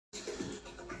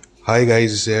Hi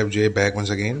guys, इसे F जे back once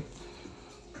again.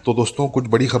 तो दोस्तों, कुछ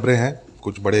बड़ी खबरें हैं,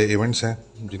 कुछ बड़े इवेंट्स हैं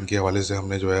जिनके हवाले से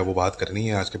हमने जो है वो बात करनी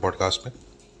है आज के पॉडकास्ट में।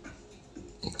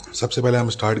 सबसे पहले हम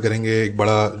स्टार्ट करेंगे एक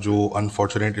बड़ा जो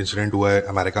अनफॉर्चुनेट इंसिडेंट हुआ है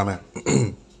अमेरिका में,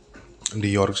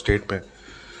 न्यूयॉर्क स्टेट में।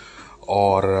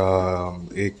 और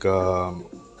एक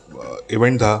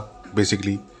इवेंट था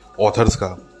बेसिकली ऑथर्स का।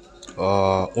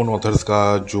 उन ऑथर्स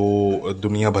का जो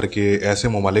दुनिया भर के ऐसे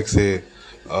ममालिक से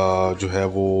जो है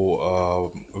वो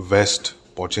वेस्ट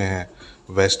पहुँचे हैं।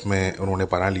 वेस्ट में उन्होंने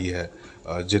पनाह ली है।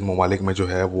 जिन ममालिक में जो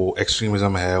है वो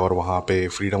एक्सट्रीमिज़म है और वहाँ पे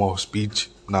फ्रीडम ऑफ स्पीच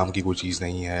नाम की कोई चीज़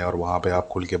नहीं है, और वहाँ पे आप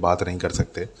खुल के बात नहीं कर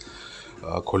सकते।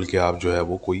 खुल के आप जो है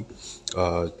वो कोई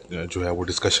जो है वो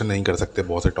डिस्कशन नहीं कर सकते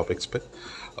बहुत से टॉपिक्स पे।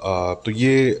 तो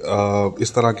ये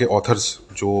इस तरह के ऑथर्स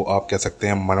जो आप कह सकते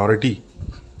हैं माइनॉरिटी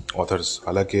ऑथर्स,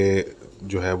 हालांकि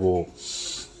जो है वो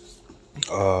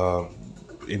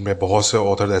इनमें बहुत से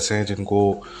ऑथर्स ऐसे हैं जिनको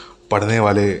पढ़ने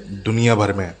वाले दुनिया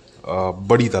भर में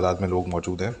बड़ी तादाद में लोग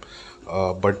मौजूद हैं।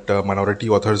 But minority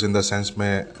authors in the sense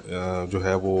में जो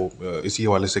है वो इसी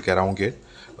हवाले से कह रहा हूँ कि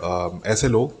ऐसे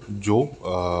लोग जो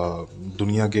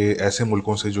दुनिया के ऐसे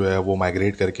मुल्कों से जो है वो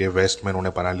माइग्रेट करके वेस्ट में उन्होंने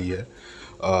पनाह ली है,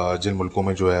 जिन मुल्कों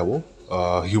में जो है वो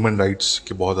ह्यूमन राइट्स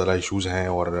के बहुत ज़्यादा इश्यूज़ हैं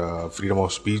और फ्रीडम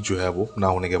ऑफ स्पीच जो है वो ना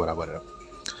होने के बराबर है।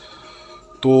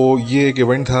 तो ये एक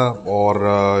इवेंट था,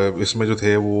 और इसमें जो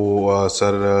थे वो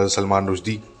सर सलमान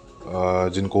रुश्दी,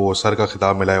 जिनको सर का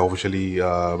खिताब मिला है ऑफिशियली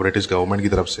ब्रिटिश गवर्नमेंट की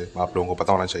तरफ से, आप लोगों को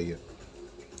पता होना चाहिए।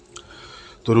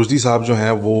 तो रुश्दी साहब जो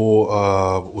हैं वो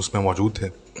उसमें मौजूद थे।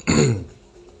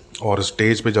 और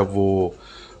स्टेज पे जब वो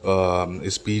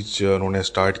स्पीच उन्होंने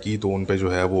स्टार्ट की तो उन पे जो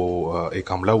है वो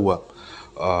एक हमला हुआ।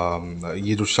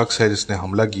 ये जो शख्स है जिसने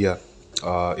हमला किया,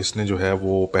 इसने जो है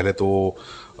वो पहले तो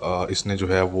इसने जो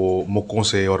है वो मुक्कों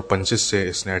से और पंचेस से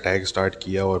इसने अटैक स्टार्ट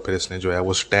किया, और फिर इसने जो है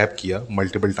वो स्टैब किया,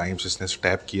 मल्टीपल टाइम्स इसने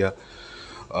स्टैब किया।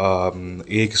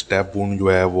 एक स्टैब वुंड जो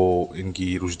है वो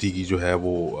इनकी रुश्दी की जो है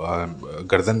वो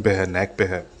गर्दन पे है, नेक पे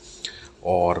है,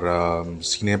 और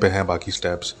सीने पे हैं बाकी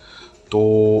स्टैब्स।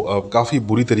 तो काफ़ी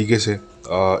बुरी तरीके से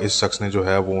इस शख्स ने जो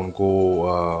है वो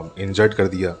उनको इंजर्ड कर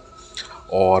दिया।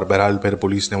 और बहरहाल फिर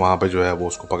पुलिस ने वहाँ पे जो है वो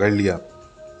उसको पकड़ लिया,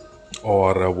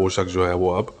 और वो शख्स जो है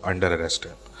वो अब अंडर अरेस्ट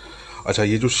है। अच्छा,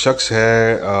 ये जो शख्स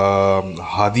है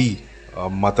हादी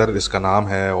मतर इसका नाम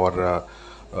है, और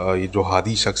ये जो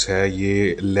हादी शख्स है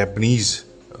ये लेबनीज़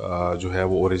जो है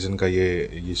वो ओरिजिन का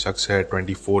ये शख्स है।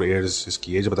 24 ईयर्स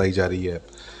इसकी एज बताई जा रही है।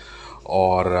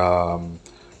 और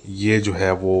ये जो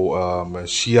है वो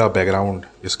शिया बैकग्राउंड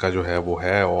इसका जो है वो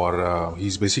है, और he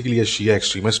is basically a Shia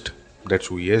extremist,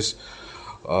 that's who he is.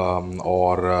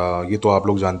 और ये तो आप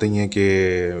लोग जानते ही हैं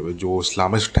कि जो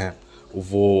इस्लामिस्ट हैं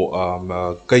वो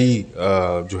कई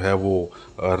जो है वो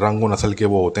रंग व नस्ल के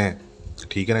वो होते हैं,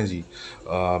 ठीक है ना जी।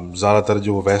 ज़्यादातर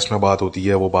जो वेस्ट में बात होती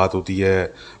है वो बात होती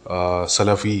है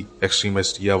सलफ़ी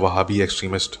एक्सट्रीमिस्ट या वहाबी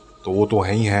एक्सट्रीमिस्ट, तो वो तो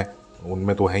हैं ही हैं,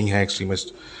 उनमें तो हैं ही हैं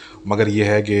एक्सट्रीमिस्ट। मगर ये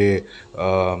है कि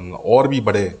और भी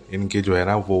बड़े इनके जो है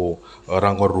ना वो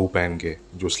रंग और रूप हैं इनके,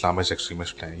 जो इस्लामिक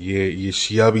एक्सट्रीमिस्ट हैं। ये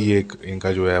शिया भी एक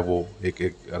इनका जो है वो एक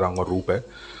रंग और रूप है।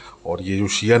 और ये जो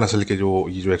शिया नस्ल के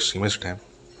ये जो एक्सट्रीमिस्ट हैं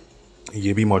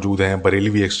ये भी मौजूद हैं,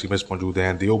 बरेलवी एक्सट्रीमिस्ट मौजूद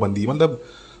हैं, देवबंदी, मतलब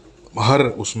हर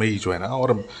उसमें ही जो है ना।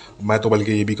 और मैं तो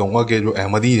बल्कि ये भी कहूँगा कि जो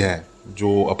अहमदी हैं,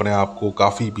 जो अपने आप को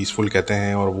काफ़ी पीसफुल कहते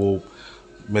हैं, और वो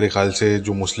मेरे ख्याल से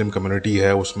जो मुस्लिम कम्युनिटी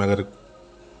है उसमें अगर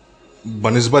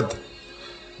बनिस्बत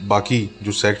बाकी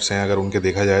जो सेक्ट्स हैं अगर उनके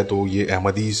देखा जाए तो ये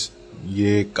अहमदीज़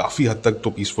ये काफ़ी हद तक तो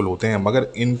पीसफुल होते हैं,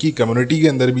 मगर इनकी कम्युनिटी के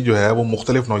अंदर भी जो है वो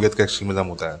मुख्तलिफ नौयत का एक्सट्रीमिज़म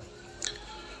होता है,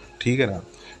 ठीक है ना।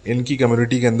 इनकी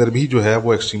कम्युनिटी के अंदर भी जो है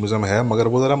वो एक्सट्रीमिज़म है, मगर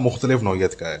वो ज़रा मुख्तलिफ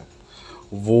नौयत का है।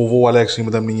 वो वाला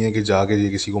एक्सट्रीमिज़म नहीं है कि जाके ये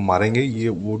किसी को मारेंगे, ये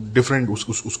वो डिफरेंट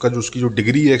उसका जो उसकी जो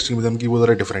डिग्री है एक्सट्रीमिज़म की वो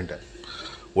ज़रा डिफरेंट है।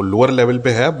 वो लोअर लेवल पे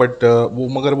है, बट वो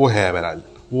मगर वो है बहरहाल,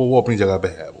 वो अपनी जगह पे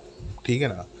है वो, ठीक है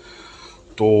ना।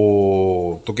 तो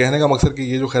कहने का मकसद कि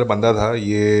ये जो खैर बंदा था,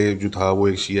 ये जो था वो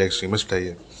एक शिया एक्सट्रीमिस्ट है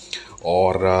ये।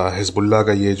 और हिजबुल्लाह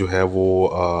का ये जो है वो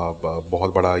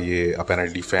बहुत बड़ा ये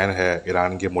अपेरेंटली फ़ैन है,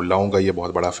 ईरान के मुल्लाओं का ये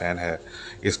बहुत बड़ा फ़ैन है।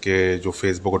 इसके जो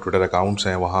फेसबुक और ट्विटर अकाउंट्स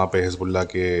हैं वहाँ पे हिजबुल्लाह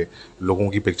के लोगों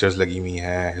की पिक्चर्स लगी हुई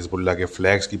हैं, हिजबुल्लाह के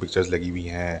फ्लैग्स की पिक्चर्स लगी हुई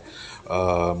हैं।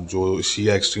 जो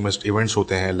शिया एक्सट्रीमिस्ट इवेंट्स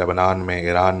होते हैं लेबनान में,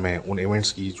 ईरान में, उन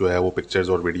इवेंट्स की जो है वो पिक्चर्स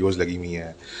और वीडियोस लगी हुई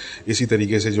हैं। इसी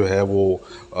तरीके से जो है वो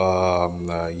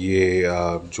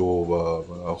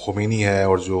जो खुमैनी है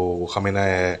और जो खमेना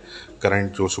है,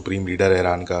 करंट जो सुप्रीम लीडर है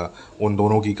ईरान का, उन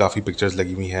दोनों की काफ़ी पिक्चर्स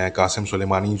लगी हुई हैं। कासिम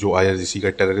सुलेमानी जो आईआरजीसी का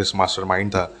टेररिस्ट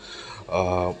मास्टरमाइंड था,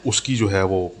 उसकी जो है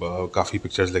वो काफ़ी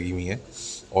पिक्चर्स लगी हुई हैं।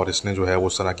 और इसने जो है वो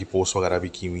उस तरह की पोस्ट वगैरह भी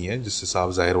की हुई हैं, जिससे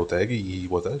साफ जाहिर होता है कि यही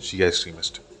वो था शिया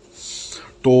एक्सट्रीमिस्ट।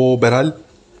 तो बहरहाल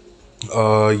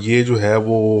ये जो है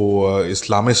वो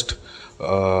Islamist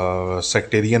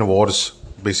sectarian wars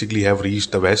basically have reach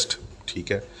the West,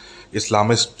 ठीक है।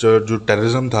 इस्लामिस्ट जो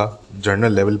टेररिज्म था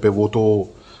जनरल लेवल पे वो तो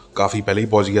काफ़ी पहले ही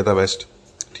पहुंच गया था वेस्ट,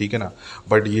 ठीक है ना।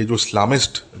 बट ये जो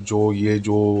इस्लामिस्ट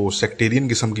जो सेक्टेरियन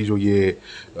किस्म की जो ये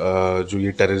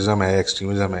टेररिज्म है,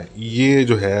 एक्सट्रीमिज़म है, ये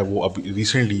जो है वो अब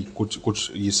रिसेंटली कुछ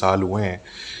कुछ ये साल हुए हैं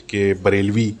कि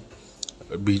बरेलवी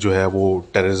भी जो है वो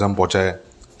टेररिज्म पहुंचा है,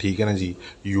 ठीक है ना जी।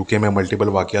 यूके में मल्टीपल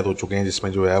वाक़यात हो चुके हैं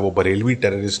जिसमें जो है वो बरेलवी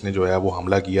टेररिस्ट ने जो है वो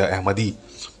हमला किया अहमदी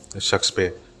शख्स पे,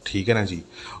 ठीक है ना जी।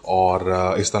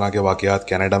 और इस तरह के वाक़यात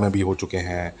कनाडा में भी हो चुके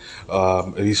हैं।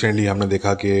 रिसेंटली हमने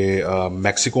देखा कि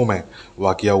मैक्सिको में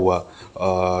वाक़या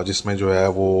हुआ जिसमें जो है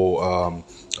वो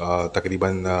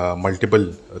तकरीबन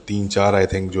मल्टीपल 3-4 आई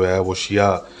थिंक जो है वो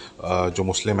शिया जो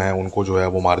मुस्लिम हैं उनको जो है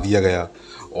वो मार दिया गया।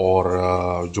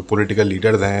 और जो पॉलिटिकल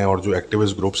लीडर्स हैं और जो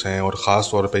एक्टिविस्ट ग्रुप्स हैं और ख़ास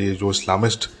तौर पे ये जो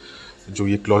इस्लामिस्ट जो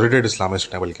ये क्लोजेटेड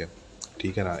इस्लामिस्ट हैं बल्कि,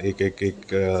 ठीक है ना, एक एक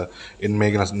एक इनमें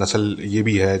एक नस्ल ये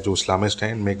भी है जो इस्लामिस्ट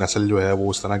हैं, इनमें एक नस्ल जो है वो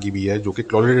उस तरह की भी है जो कि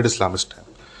क्लोजेटेड इस्लामिस्ट है।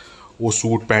 वो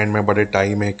सूट पैंट में, बड़े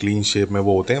टाई में, क्लीन शेप में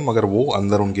वो होते हैं, मगर वो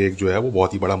अंदर उनके एक जो है वो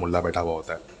बहुत ही बड़ा मुल्ला बैठा हुआ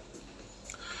होता है।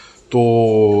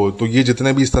 तो ये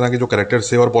जितने भी इस तरह के जो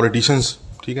कैरेक्टर्स थे और पॉलिटिशियंस,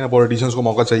 ठीक है ना, पॉलिटिशियंस को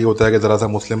मौका चाहिए होता है कि ज़रा सा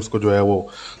मुस्लिम्स को जो है वो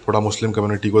थोड़ा मुस्लिम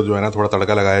कम्युनिटी को जो है ना थोड़ा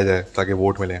तड़का लगाया जाए ताकि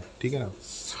वोट मिले, ठीक है ना।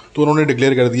 तो उन्होंने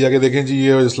डिक्लेयर कर दिया कि देखें जी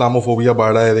ये इस्लामोफोबिया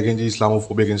बढ़ रहा है, देखें जी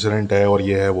इस्लामोफोबिक इंसिडेंट है और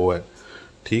ये है वो है,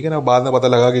 ठीक है ना। बाद में पता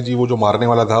लगा कि जी वो जो मारने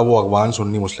वाला था वो अफगान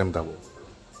सुन्नी मुस्लिम था वो,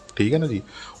 ठीक है ना जी।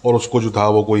 और उसको जो था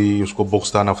वो कोई उसको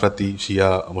बुग़्ज़ था, नफ़रत थी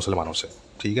शिया मुसलमानों से,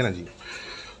 ठीक है ना जी।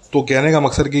 तो कहने का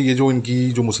मकसद कि ये जो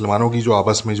इनकी जो मुसलमानों की जो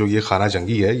आपस में जो ये खाना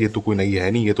जंगी है ये तो कोई नई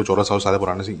है नहीं, ये तो 1400 साल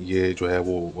पुराने से ये जो है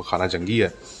वो खाना जंगी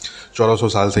है, 1400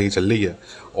 साल से ही चल रही है।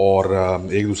 और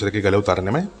एक दूसरे के गले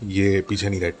उतारने में ये पीछे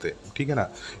नहीं रहते, ठीक है ना।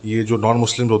 ये जो नॉन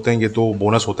मुस्लिम्स होते हैं ये तो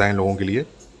बोनस होता है इन लोगों के लिए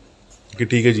कि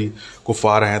ठीक है जी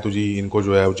कुफ़ार हैं तो जी इनको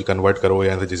जो है जी कन्वर्ट करो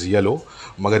या इनसे जजिया लो।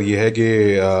 मगर ये है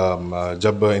कि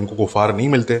जब इनको कुफ़ार नहीं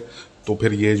मिलते तो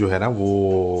फिर ये जो है ना वो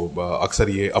अक्सर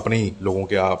ये अपने ही लोगों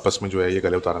के आपस में जो है ये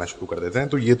गले उतारना शुरू कर देते हैं।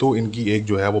 तो ये तो इनकी एक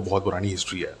जो है वो बहुत पुरानी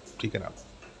हिस्ट्री है, ठीक है ना।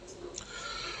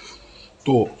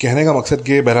 तो कहने का मकसद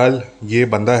कि बहरहाल ये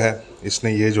बंदा है,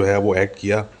 इसने ये जो है वो एक्ट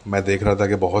किया। मैं देख रहा था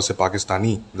कि बहुत से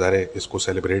पाकिस्तानी ज़ाहिर इसको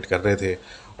सेलिब्रेट कर रहे थे।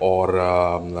 और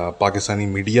पाकिस्तानी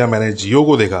मीडिया, मैंने जियो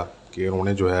को देखा कि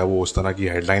उन्होंने जो है वो उस तरह की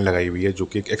हेडलाइन लगाई हुई है जो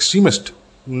कि एक एक्सट्रीमिस्ट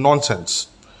नॉनसेंस,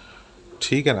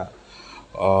 ठीक है ना।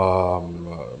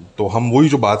 तो हम वही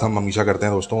जो बात हम हमेशा करते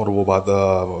हैं दोस्तों, और वो बात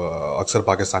अक्सर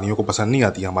पाकिस्तानियों को पसंद नहीं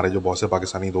आती। हमारे जो बहुत से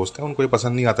पाकिस्तानी दोस्त हैं उनको ये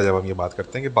पसंद नहीं आता जब हम ये बात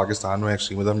करते हैं कि पाकिस्तान में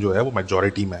एक्सट्रीमिज़म जो है वो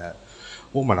मेजॉरिटी में है,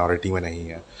 वो माइनॉरिटी में नहीं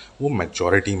है, वो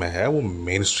मेजॉरिटी में है, वो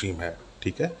मेन स्ट्रीम है,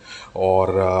 ठीक है।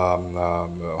 और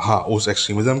हाँ, उस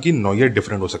एक्सट्रीमिज़म की नौयत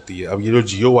डिफरेंट हो सकती है। अब ये जो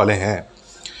जियो वाले हैं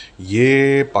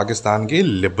ये पाकिस्तान के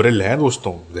लिबरल हैं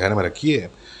दोस्तों, ध्यान में रखिए।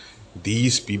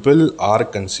 These people are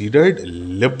considered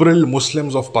liberal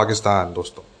Muslims of Pakistan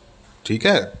दोस्तों, ठीक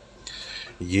है।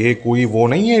 ये कोई वो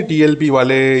नहीं है टीएलपी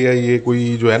वाले, या ये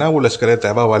कोई जो है ना वो लश्कर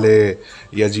तैयबा वाले,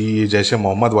 या जी जैश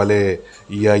मोहम्मद वाले,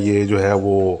 या ये जो है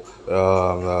वो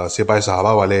सिपाही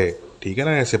साहबा वाले, ठीक है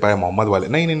ना, सिपाही मोहम्मद वाले,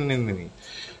 नहीं नहीं नहीं नहीं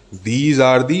नहीं। These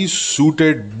are the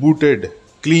suited booted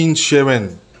clean shaven,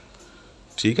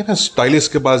 ठीक है ना,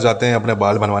 स्टाइलिस्ट के पास जाते हैं अपने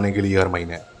बाल बनवाने के लिए हर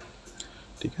महीने,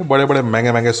 ठीक है। बड़े बड़े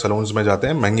महंगे महंगे सलून्स में जाते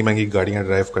हैं, महंगी महंगी गाड़ियाँ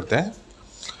ड्राइव करते हैं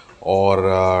और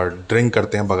ड्रिंक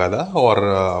करते हैं बगादा,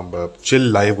 और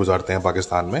चिल लाइफ गुजारते हैं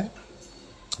पाकिस्तान में।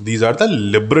 These are the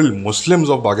liberal Muslims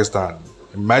of Pakistan,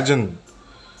 imagine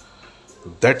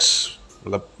that's,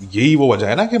 मतलब यही वो वजह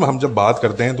है ना कि हम जब बात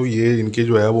करते हैं तो ये इनके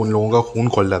जो है वो उन लोगों का खून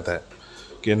खोल जाता है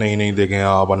कि नहीं नहीं देखें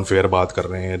आप अनफेयर बात कर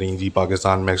रहे हैं, नहीं जी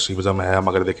पाकिस्तान में एक्सट्रीमिज़म है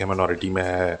मगर देखें माइनॉरिटी में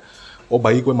है। ओ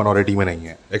भाई कोई माइनॉरिटी में नहीं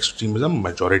है, एक्सट्रीमिज़म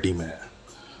मेजॉरिटी में है।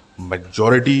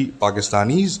 Majority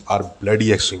Pakistanis are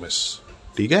bloody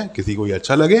extremist, ठीक है। किसी को ये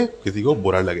अच्छा लगे, किसी को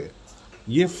बुरा लगे,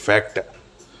 ये फैक्ट है।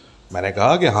 मैंने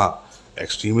कहा कि हाँ,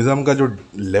 एक्सट्रीमिज़म का जो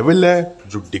लेवल है,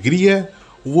 जो डिग्री है,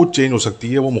 वो चेंज हो सकती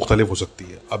है, वो मुख्तलिफ हो सकती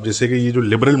है। अब जैसे कि ये जो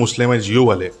लिबरल मुस्लिम है जियो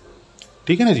वाले,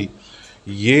 ठीक है ना जी,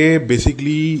 ये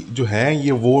बेसिकली जो है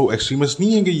ये वो एक्सट्रीमिस्ट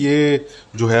नहीं है कि ये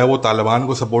जो है वो तालिबान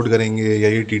को सपोर्ट करेंगे या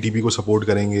ये टीटीपी को सपोर्ट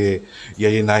करेंगे या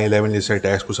ये 9/11 जैसे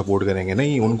अटैक्स को सपोर्ट करेंगे।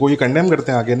 नहीं, उनको ये कंडेम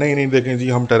करते हैं आगे, नहीं नहीं देखें जी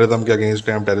हम टेररिज्म के अगेंस्ट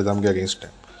हैं, हम टेररिज्म के अगेंस्ट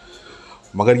हैं।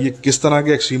 मगर ये किस तरह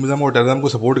के एक्सट्रीमिज्म और टेररिज्म को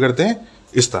सपोर्ट करते हैं?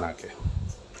 इस तरह के,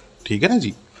 ठीक है ना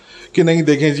जी, कि नहीं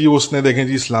देखें जी उसने देखें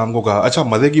जी इस्लाम को कहा। अच्छा,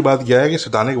 मज़े की बात यह है कि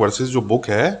सैतानिक वर्सेस जो बुक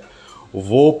है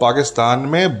वो पाकिस्तान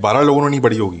में 12 लोगों ने नहीं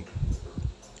पढ़ी होगी,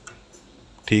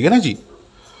 ठीक है ना जी।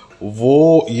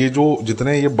 वो ये जो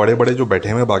जितने ये बड़े बड़े जो बैठे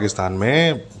हुए हैं पाकिस्तान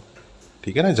में,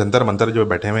 ठीक है ना, जंतर मंतर जो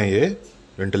बैठे हुए हैं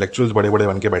ये इंटेलेक्चुअल्स बड़े बड़े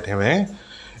बन के बैठे हुए हैं,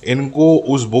 इनको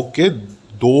उस बुक के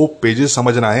 2 पेजेस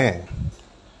समझ ना आए।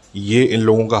 ये इन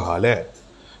लोगों का हाल है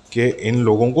कि इन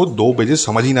लोगों को 2 पेजेस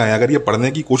समझ ही ना आए। अगर ये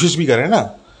पढ़ने की कोशिश भी करें ना,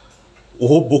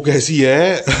 वो बुक ऐसी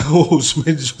है उसमें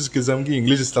जिस किस्म की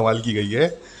इंग्लिश इस्तेमाल की गई है,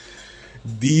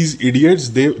 these idiots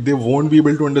they won't be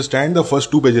able to understand the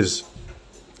first 2 pages.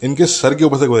 इनके सर के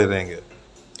ऊपर से गुजर रहेंगे।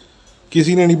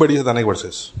 किसी ने नहीं पढ़ी सतानिक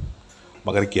वर्सेस।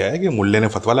 मगर क्या है कि मुल्ले ने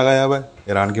फतवा लगाया हुआ है,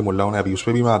 ईरान के मुल्लाओं ने। अभी उस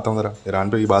पर भी मैं आता हूँ ज़रा, ईरान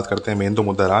पे भी बात करते हैं। मेन तो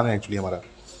मुद्दा ईरान है एक्चुअली हमारा।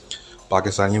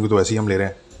 पाकिस्तानियों की तो ऐसे ही हम ले रहे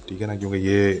हैं, ठीक है ना, क्योंकि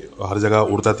ये हर जगह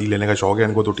उड़ता तीर लेने का शौक़ है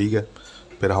इनको, तो ठीक है,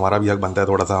 फिर हमारा भी हक बनता है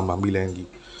थोड़ा सा, हम भी लेंगी।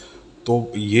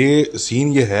 तो ये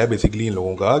सीन ये है बेसिकली इन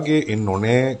लोगों का कि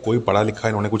इन्होंने कोई पढ़ा लिखा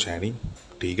इन्होंने कुछ है नहीं,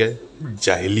 ठीक है।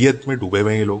 जाहिलियत में डूबे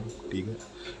हुए हैं ये लोग, ठीक है।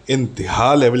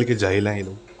 इंतहा लेवल के जाहिल हैं ये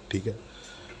लोग, ठीक है।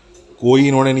 कोई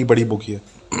इन्होंने नहीं पढ़ी बुक ये।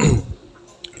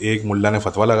 एक मुल्ला ने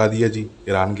फतवा लगा दिया जी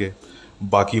ईरान के,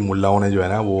 बाकी मुल्लाओं ने जो है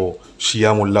ना, वो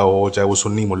शिया मुल्ला हो चाहे वो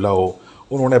सुन्नी मुल्ला हो,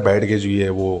 उन्होंने बैठ के जो ये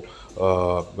वो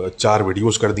 4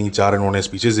 वीडियोस कर दी, 4 इन्होंने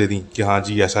स्पीचेस दे दी कि हाँ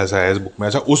जी ऐसा ऐसा है इस बुक में।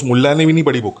 अच्छा, उस मुल्ला ने भी नहीं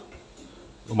पढ़ी बुक।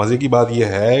 तो मज़े की बात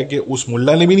यह है कि उस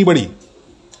मुल्ला ने भी नहीं पढ़ी,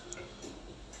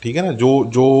 ठीक है ना। जो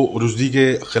जो रुश्दी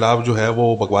के ख़िलाफ़ जो है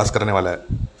वो बकवास करने वाला है,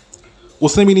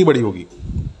 उसने भी नहीं पढ़ी होगी।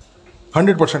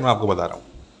 100% मैं आपको बता रहा हूँ,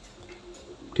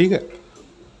 ठीक है।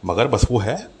 मगर बस वो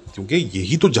है, क्योंकि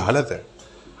यही तो जहालत है,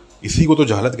 इसी को तो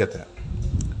जहालत कहते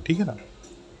हैं, ठीक है ना।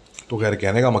 तो खैर,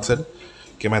 कहने का मकसद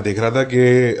कि मैं देख रहा था कि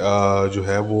जो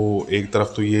है वो एक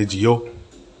तरफ तो ये जियो,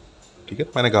 ठीक है,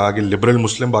 मैंने कहा कि लिबरल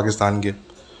मुस्लिम पाकिस्तान के,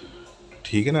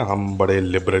 ठीक है ना, हम बड़े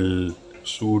लिबरल,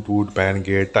 सूट वूट पहन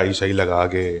के, टाई शाई लगा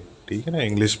के, ठीक है ना,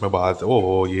 इंग्लिश में बात,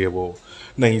 ओहो ये वो,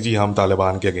 नहीं जी हम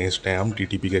तालिबान के अगेंस्ट हैं, हम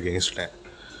टीटीपी के अगेंस्ट हैं,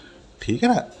 ठीक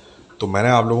है ना। तो मैंने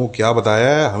आप लोगों को क्या बताया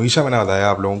है, हमेशा मैंने बताया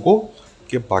आप लोगों को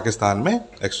कि पाकिस्तान में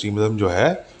एक्सट्रीमिज़म जो है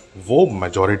वो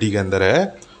मेजॉरिटी के अंदर है,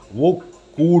 वो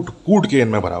कूट कूट के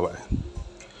इनमें भरा हुआ है।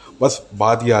 बस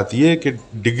बात ये आती है कि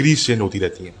डिग्रीज चेंज होती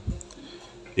रहती हैं।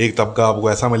 एक तबका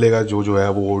आपको ऐसा मिलेगा जो है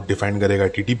वो डिफेंड करेगा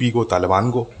टीटीपी को,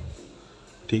 तालिबान को,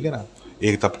 ठीक है ना।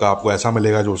 एक तबका आपको ऐसा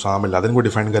मिलेगा जो उसामा बिन लादेन को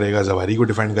डिफेंड करेगा, ज़वाहिरी को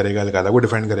डिफेंड करेगा, अल-कायदा को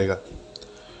डिफेंड करेगा,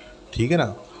 ठीक है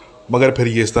ना। मगर फिर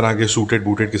ये इस तरह के सूटेड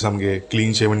बूटेड किस्म के,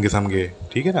 क्लीन शेवन किस्म के,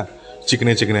 ठीक है ना,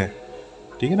 चिकने चिकने,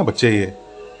 ठीक है ना बच्चे, ये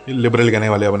लिबरल कहने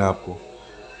वाले अपने आपको,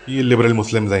 ये लिबरल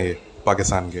मुस्लिम्स हैं ये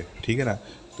पाकिस्तान के, ठीक है ना।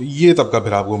 तो ये तबका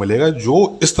फिर आपको मिलेगा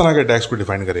जो इस तरह के अटैक्स को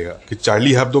डिफेंड करेगा कि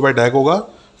चार्ली हेब्दो पर अटैक होगा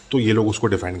तो ये लोग उसको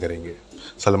डिफेंड करेंगे,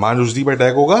 सलमान रुश्दी पर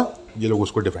अटैक होगा ये लोग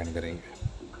उसको डिफेंड करेंगे,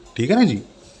 ठीक है ना जी।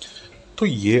 तो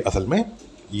ये असल में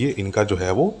ये इनका जो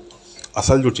है वो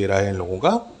असल जो चेहरा है इन लोगों का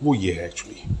वो ये है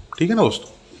एक्चुअली, ठीक है ना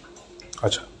दोस्तों।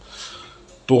 अच्छा,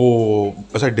 तो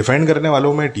अच्छा, डिफेंड करने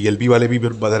वालों में टीएलपी वाले भी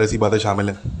फिर बहुत ऐसी बातें शामिल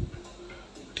हैं,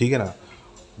 ठीक है ना।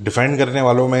 डिफेंड करने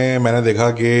वालों में मैंने देखा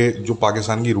कि जो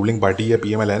पाकिस्तान की रूलिंग पार्टी है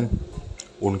पीएमएलएन,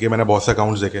 उनके मैंने बहुत से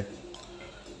अकाउंट्स देखे,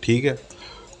 ठीक है।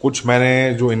 कुछ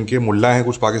मैंने जो इनके मुल्ला हैं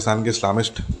कुछ पाकिस्तान के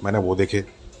इस्लामिस्ट, मैंने वो देखे,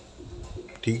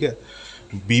 ठीक है।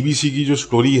 बीबीसी की जो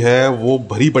स्टोरी है वो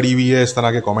भरी पड़ी हुई है इस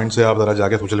तरह के कमेंट से, आप ज़रा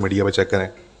जाके सोशल मीडिया पे चेक करें,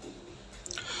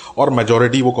 और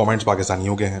मेजॉरिटी वो कमेंट्स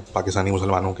पाकिस्तानियों के हैं, पाकिस्तानी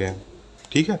मुसलमानों के हैं,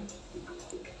 ठीक है।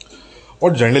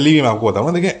 और जनरली भी मैं आपको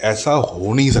बताऊँ, देखिए ऐसा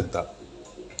हो नहीं सकता,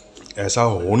 ऐसा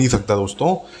हो नहीं सकता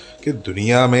दोस्तों कि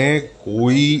दुनिया में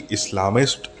कोई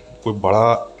इस्लामिस्ट, कोई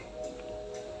बड़ा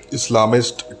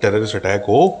इस्लामिस्ट टेररिस्ट अटैक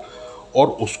हो और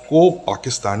उसको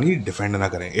पाकिस्तानी डिफेंड ना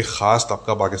करें, एक ख़ास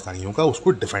तबका पाकिस्तानियों का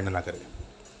उसको डिफेंड ना करे।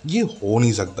 ये हो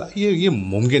नहीं सकता, ये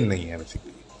मुमकिन नहीं है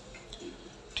बेसिकली,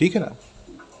 ठीक है ना।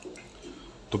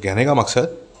 तो कहने का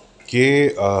मकसद कि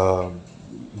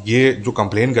ये जो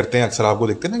कंप्लेन करते हैं अक्सर आपको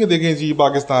देखते हैं ना कि देखें जी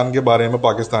पाकिस्तान के बारे में,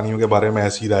 पाकिस्तानियों के बारे में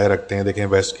ऐसी राय रखते हैं, देखें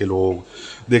वेस्ट के लोग,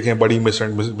 देखें बड़ी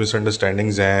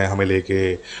मिसअंडरस्टैंडिंग्स हैं हमें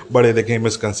लेके, बड़े देखें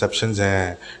मिसकंसेप्शंस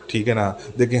हैं, ठीक है ना,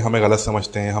 देखें हमें गलत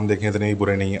समझते हैं, हम देखें इतने ही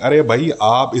बुरे नहीं हैं। अरे भाई,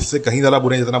 आप इससे कहीं ज़्यादा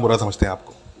बुरे हैं जितना बुरा समझते हैं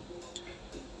आपको,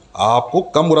 आपको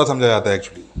कम बुरा समझा जाता है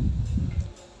एक्चुअली,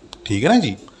 ठीक है ना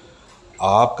जी।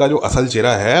 आपका जो असल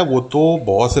चेहरा है वो तो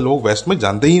बहुत से लोग वेस्ट में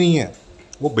जानते ही नहीं है।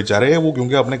 वो बेचारे, वो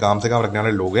क्योंकि अपने काम से काम रखने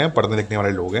वाले लोग हैं, पढ़ने लिखने वाले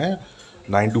लोग हैं,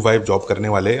 9 to 5 जॉब करने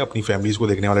वाले, अपनी फैमिलीज़ को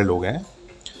देखने वाले लोग हैं,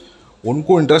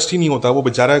 उनको इंटरेस्ट ही नहीं होता। वो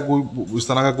बेचारा कोई इस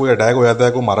तरह का कोई अटैक हो जाता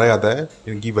है, कोई मारा जाता है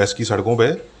इनकी वेस्ट की सड़कों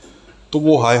पे, तो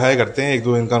वो हाय हाय करते हैं,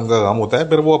 1-2 दिन का उनका काम होता है,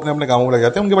 फिर वो अपने अपने कामों में लग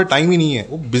जाते हैं। उनके पास टाइम ही नहीं है,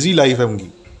 वो बिजी लाइफ है उनकी,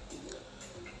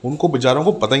 उनको बेचारों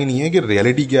को पता ही नहीं है कि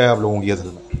रियलिटी क्या है आप लोगों की। असल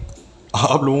में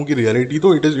आप लोगों की रियलिटी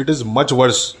तो इट इज़ मच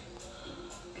वर्स,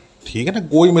 ठीक है ना।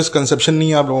 कोई मिसकंसेप्शन नहीं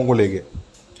है आप लोगों को लेके,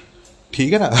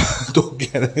 ठीक है ना। तो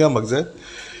कहने का मकसद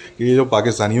कि ये जो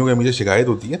पाकिस्तानियों के मुझे शिकायत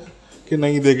होती है ना कि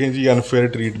नहीं देखें जी अनफेयर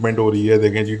ट्रीटमेंट हो रही है,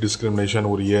 देखें जी डिस्क्रिमिनेशन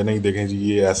हो रही है, नहीं देखें जी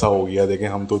ये ऐसा हो गया, देखें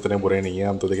हम तो इतने बुरे नहीं हैं,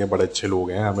 हम तो देखें बड़े अच्छे लोग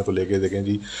हैं, हमें तो लेके देखें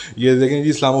जी ये देखें जी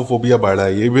इस्लामोफोबिया बढ़ा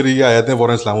है, ये फिर ये आ जाते हैं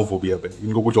फ़ौरन इस्लामोफोबिया पे,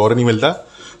 इनको कुछ और नहीं मिलता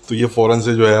तो ये फ़ौरन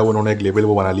से जो है उन्होंने एक लेबल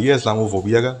वो बना लिया है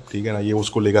इस्लामोफोबिया का, ठीक है ना, ये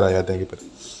उसको लेकर आ जाते हैं कि फिर।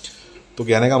 तो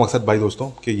कहने का मकसद भाई दोस्तों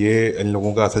कि ये इन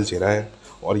लोगों का असल चेहरा है,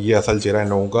 और ये असल चेहरा इन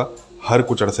लोगों का हर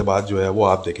कुछ अरसे बाद जो है वो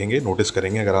आप देखेंगे, नोटिस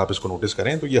करेंगे, अगर आप इसको नोटिस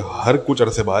करें तो ये हर कुछ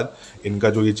अरसे बाद इनका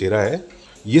जो ये चेहरा है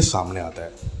ये सामने आता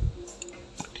है,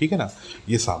 ठीक है ना,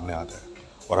 ये सामने आता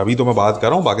है। और अभी तो मैं बात कर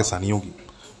रहा हूँ पाकिस्तानियों की,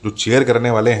 जो चेयर करने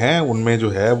वाले हैं उनमें जो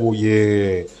है वो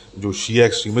ये जो शिया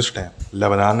एक्सट्रीमिस्ट हैं,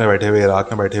 लेबनान में बैठे हुए,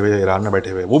 इराक में बैठे हुए, ईरान में बैठे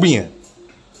हुए, वो भी हैं,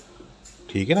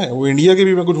 ठीक है ना, वो इंडिया के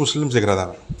भी मैं कुछ मुस्लिम देख रहा था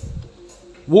मैं,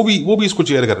 वो भी इसको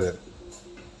चेयर कर रहे हैं,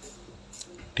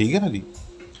 ठीक है ना जी।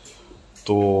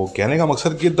 तो कहने का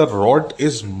मकसद कि the rot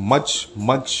is much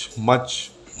much much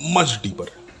much deeper,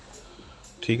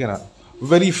 ठीक है ना।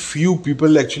 Very few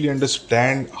people actually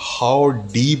understand how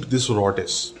deep this rot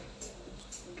is,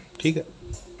 ठीक है,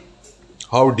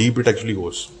 how deep it actually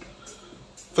goes,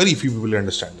 very few people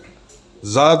understand.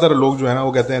 ज़्यादातर लोग जो है ना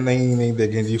वो कहते हैं नहीं नहीं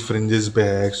देखें जी फ्रिंजेस पे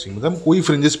है एक्सट्रीमिज्म, कोई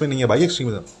फ्रिंजेस पे नहीं है भाई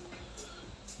एक्सट्रीमिज्म,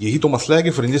 यही तो मसला है कि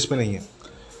फ्रिंजेस पे नहीं है।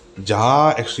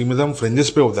 जहाँ एक्सट्रीमिज्म फ्रिंजेस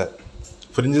पे होता है,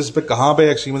 फ्रिंजेस पे कहाँ पे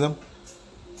एक्सट्रीमिज्म,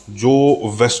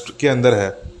 जो वेस्ट के अंदर है,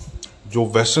 जो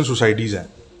वेस्टर्न सोसाइटीज़ हैं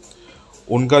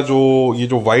उनका जो ये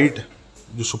जो वाइट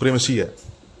जो सुप्रीमेसी है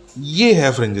ये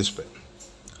है फ्रिंजेस पे,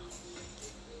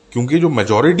 क्योंकि जो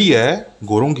मेजॉरिटी है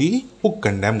गोरों की वो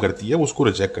कंडेम करती है, वो उसको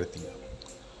रिजेक्ट करती है,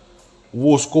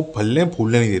 वो उसको फलने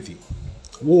फूलने नहीं देती,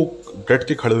 वो डट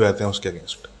के खड़े हो जाते हैं उसके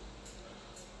अगेंस्ट,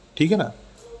 ठीक है ना।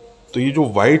 तो ये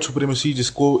जो वाइट सुप्रीमेसी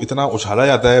जिसको इतना उछाला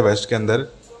जाता है वेस्ट के अंदर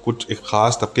कुछ एक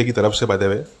ख़ास तबके की तरफ से बदे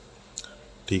हुए,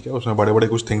 ठीक है, उसमें बड़े बड़े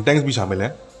कुछ थिंक टैंक्स भी शामिल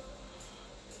हैं,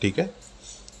 ठीक है,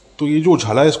 तो ये जो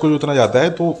उछाला है इसको जो इतना जाता है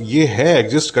तो ये है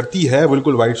एग्जिस्ट करती है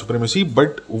बिल्कुल वाइट सुप्रीमेसी,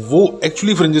 बट वो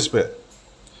एक्चुअली फ्रिंजेस पे है,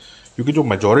 क्योंकि जो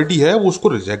मेजॉरिटी है वो उसको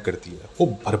रिजेक्ट करती है, वो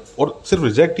भर और सिर्फ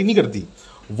रिजेक्ट ही नहीं करती,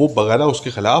 वो बगादा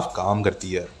उसके खिलाफ काम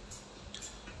करती है,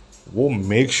 वो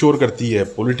मेक श्योर करती है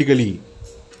पॉलिटिकली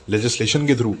लेजिस्लेशन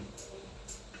के थ्रू,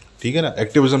 ठीक है ना,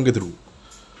 एक्टिविज्म के थ्रू,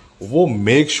 वो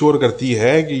मेक श्योर करती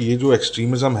है कि ये जो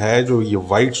एक्सट्रीमिज्म है, जो ये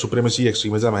वाइट सुप्रीमेसी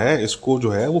एक्सट्रीमिज्म है, इसको जो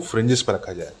है वो फ्रिंजेस पर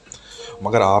रखा जाए।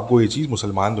 मगर आपको ये चीज़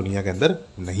मुसलमान दुनिया के अंदर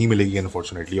नहीं मिलेगी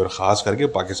अनफॉर्चुनेटली, और ख़ास करके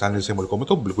पाकिस्तान जैसे मुल्कों में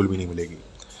तो बिल्कुल भी नहीं मिलेगी।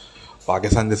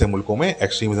 पाकिस्तान जैसे मुल्कों में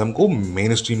एक्सट्रीमिज्म को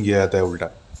मेन स्ट्रीम किया जाता है उल्टा,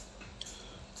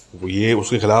 वो ये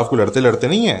उसके खिलाफ कोई लड़ते लड़ते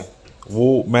नहीं है,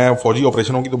 वो मैं फौजी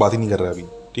ऑपरेशनों की तो बात ही नहीं कर रहा अभी,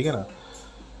 ठीक है ना,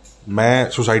 मैं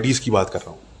सोसाइटीज़ की बात कर रहा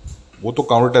हूँ। वो तो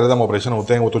काउंटर टेररिज्म ऑपरेशन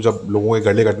होते हैं, वो तो जब लोगों के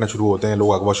गले कटना शुरू होते हैं,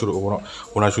 लोग अगवा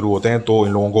होना शुरू होते हैं, तो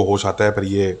इन लोगों को होश आता है, फिर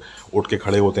ये उठ के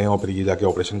खड़े होते हैं और फिर ये जाके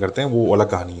ऑपरेशन करते हैं, वो अलग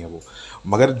कहानी है वो।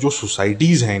 मगर जो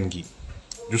सोसाइटीज़ हैं इनकी,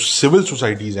 जो सिविल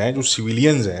सोसाइटीज़ हैं, जो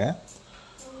सिविलियंस हैं,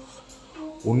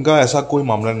 उनका ऐसा कोई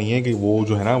मामला नहीं है कि वो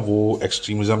जो है ना वो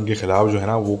एक्सट्रीमिज़म के ख़िलाफ़ जो है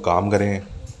ना वो काम करें,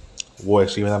 वो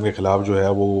एक्सट्रीमिज़म के ख़िलाफ़ जो है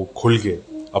वो खुल के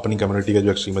अपनी कम्युनिटी का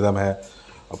जो एक्सट्रीमिज़म है,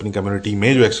 अपनी कम्युनिटी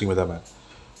में जो एक्सट्रीमिज़म है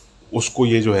उसको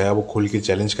ये जो है वो खुल के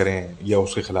चैलेंज करें या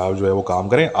उसके ख़िलाफ़ जो है वो काम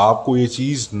करें। आपको ये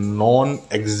चीज़ नॉन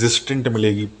एग्जिस्टेंट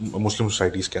मिलेगी मुस्लिम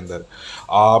सोसाइटीज़ के अंदर।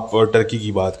 आप टर्की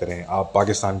की बात करें, आप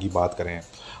पाकिस्तान की बात करें,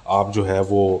 आप जो है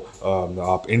वो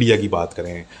आप इंडिया की बात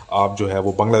करें, आप जो है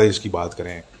वो बांग्लादेश की बात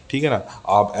करें, ठीक है ना,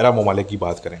 आप अरब ममालिक की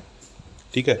बात करें,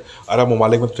 ठीक है। अरब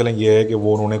ममालिक में तो चलें ये है कि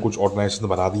वो उन्होंने कुछ ऑर्गेनाइजेशन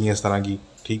बना दी हैं इस तरह की,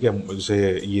 ठीक है, जैसे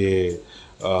ये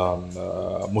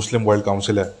मुस्लिम वर्ल्ड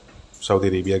काउंसिल है सऊदी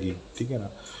अरेबिया की, ठीक है ना,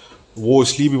 वो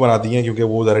इसलिए भी बना दी हैं क्योंकि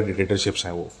वो ज़रा डिक्टेटरशिप्स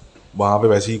हैं, वो वहाँ पे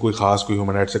वैसे ही कोई ख़ास कोई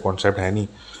ह्यूमन राइट्स से कॉन्सेप्ट है नहीं,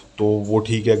 तो वो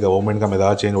ठीक है, गवर्नमेंट का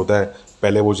मिजाज चेंज होता है,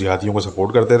 पहले वो जिहादियों को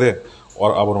सपोर्ट करते थे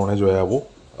और अब उन्होंने जो है वो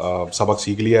सबक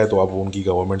सीख लिया है, तो अब उनकी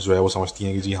गवर्नमेंट जो है वो समझती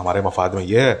हैं कि जी हमारे मफाद में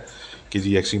ये है कि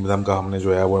जी एक्सट्रीमिज़म का हमने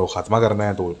जो है वो ख़त्मा करना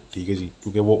है, तो ठीक है जी,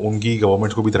 क्योंकि वो उनकी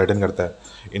गवर्नमेंट को भी थ्रेटन करता है,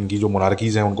 इनकी जो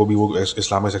मोनार्कीज़ हैं उनको भी वो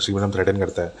इस्लामिक एक्सट्रीमिज़म थ्रेटन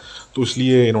करता है, तो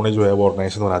इसलिए इन्होंने जो है वो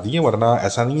ऑर्गेनाइजेशन बना दी है। वरना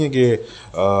ऐसा नहीं है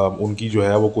कि उनकी जो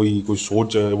है वो कोई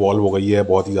सोच इवॉल्व हो गई है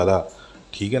बहुत ही ज़्यादा,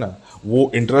 ठीक है ना,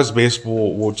 वो इंटरेस्ट बेस्ड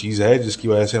वो चीज़ है जिसकी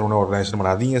वजह से उन्होंने ऑर्गेनाइजेशन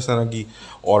बना दी है इस तरह की,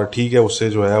 और ठीक है उससे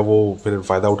जो है वो फिर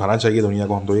फ़ायदा उठाना चाहिए दुनिया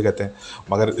को, हम तो ये कहते हैं।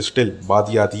 मगर स्टिल बात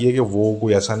ये आती है कि वो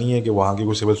कोई ऐसा नहीं है कि वहाँ की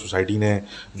कोई सिविल सोसाइटी ने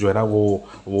जो है ना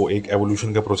वो एक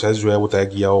एवोल्यूशन का प्रोसेस जो है वो तय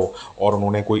किया हो और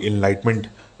उन्होंने कोई इनलाइटमेंट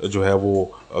जो है वो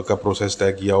का प्रोसेस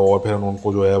तय किया हो और फिर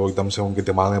उनको जो है वो एकदम से उनके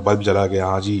दिमाग में बल्ब जला के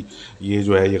हाँ जी ये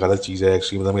जो है ये गलत चीज़ है,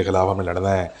 एक्सट्रीमिज्म के ख़िलाफ़ हमें लड़ना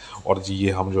है और जी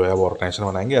ये हम जो है वो ऑर्गेनाइजेशन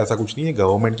बनाएंगे, ऐसा कुछ नहीं है,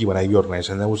 गवर्नमेंट की बनाई हुई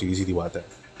ऑर्गेनाइजेशन है वो, सीधी सीधी बात है,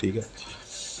 ठीक है।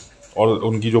 और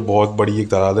उनकी जो बहुत बड़ी एक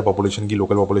तादाद है पॉपुलेशन की,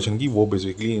 लोकल पॉपुलेशन की, वो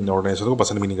बेसिकली इन ऑर्गेनाइजेशन को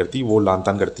पसंद भी नहीं करती, वो लान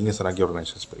तान करती हैं इस तरह की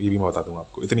ऑर्गेनाइजेशन पर। ये भी मैं बता दूंगा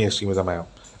आपको, इतनी एक्सट्रीमिज्म है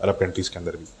अरब कंट्रीज़ के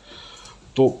अंदर भी।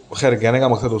 तो खैर, कहने का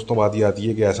मकसद दोस्तों बात ये आती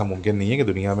है कि ऐसा मुमकिन नहीं है कि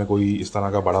दुनिया में कोई इस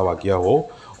तरह का बड़ा वाक़या हो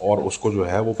और उसको जो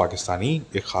है वो पाकिस्तानी,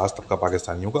 एक ख़ास तबका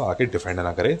पाकिस्तानियों का आके डिफेंड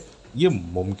ना करे। ये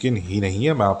मुमकिन ही नहीं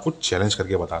है, मैं आपको चैलेंज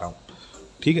करके बता रहा हूँ,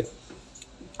 ठीक है।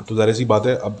 तो ज़ाहिर सी बात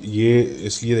है, अब ये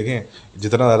इसलिए देखें,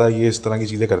 जितना ज़्यादा ये इस तरह की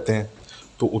चीज़ें करते हैं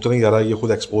तो उतना ही ज़्यादा ये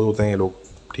खुद एक्सपोज होते हैं ये लोग,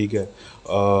 ठीक है।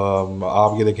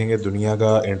 आप ये देखेंगे दुनिया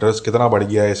का इंटरेस्ट कितना बढ़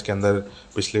गया है इसके अंदर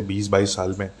पिछले 20-22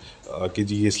 साल में, कि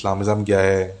जी ये इस्लामिज़म क्या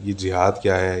है, ये जिहाद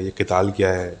क्या है, ये क़िताल क्या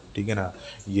है, ठीक है ना,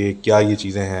 ये क्या ये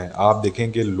चीज़ें हैं। आप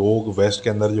देखें कि लोग वेस्ट के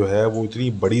अंदर जो है वो इतनी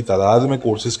बड़ी तादाद में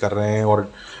कोर्सेज़ कर रहे हैं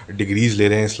और डिग्रीज़ ले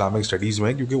रहे हैं इस्लामिक स्टडीज़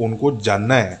में, क्योंकि उनको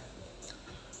जानना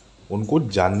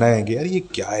है कि यार ये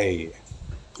क्या है, ये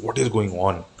व्हाट इज़ गोइंग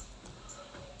ऑन।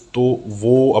 तो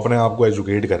वो अपने आप को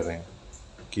एजुकेट कर रहे हैं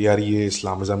कि यार ये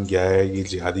इस्लामिज़म क्या है, ये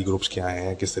जिहादी ग्रुप्स क्या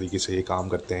हैं, किस तरीके से ये काम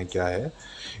करते हैं, क्या है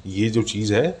ये जो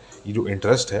चीज़ है, ये जो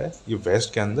इंटरेस्ट है, ये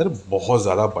वेस्ट के अंदर बहुत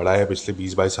ज़्यादा बड़ा है पिछले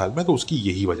 20-22 साल में। तो उसकी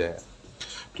यही वजह है।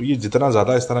 तो ये जितना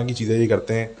ज़्यादा इस तरह की चीज़ें ये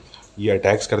करते हैं, ये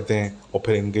अटैक्स करते हैं, और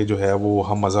फिर इनके जो है वो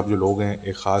हम मज़हब जो लोग हैं,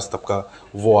 एक ख़ास तबका,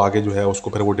 वो आगे जो है उसको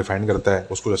फिर वो डिफेंड करता है,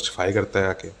 उसको जस्टिफाई करता है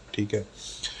आके, ठीक है।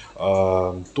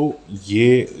 तो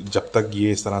ये जब तक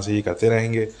ये इस तरह से ये करते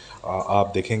रहेंगे,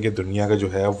 आप देखेंगे दुनिया का जो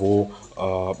है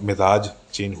वो मिजाज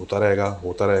चेंज होता रहेगा,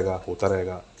 होता रहेगा, होता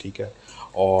रहेगा, ठीक है।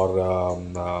 और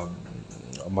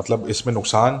मतलब इसमें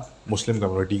नुकसान मुस्लिम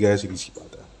कम्युनिटी का है, सीधी सी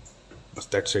बात है। बस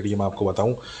दैट्स इट। ये मैं आपको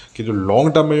बताऊं कि जो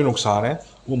लॉन्ग टर्म में जो नुकसान है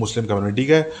वो मुस्लिम कम्युनिटी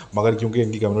का है, मगर क्योंकि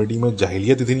इनकी कम्युनिटी में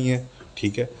जाहिलियत इतनी है,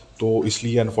 ठीक है, तो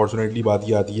इसलिए अनफॉर्चुनेटली बात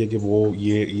ये आती है कि वो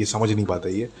ये समझ नहीं पाते।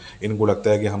 ये इनको लगता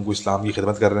है कि हम कोई इस्लाम की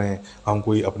खिदमत कर रहे हैं, हम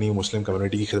कोई अपनी मुस्लिम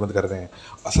कम्युनिटी की खिदमत कर रहे हैं।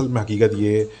 असल में हकीकत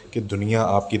ये है कि दुनिया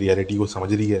आपकी रियलिटी को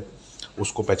समझ रही है,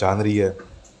 उसको पहचान रही है,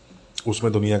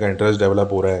 उसमें दुनिया का इंटरेस्ट डेवलप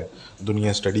हो रहा है,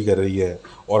 दुनिया स्टडी कर रही है,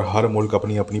 और हर मुल्क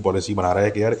अपनी अपनी पॉलिसी बना रहा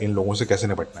है कि यार इन लोगों से कैसे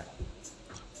निपटना है।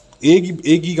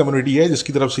 एक ही कम्युनिटी है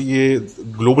जिसकी तरफ से ये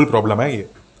ग्लोबल प्रॉब्लम है। ये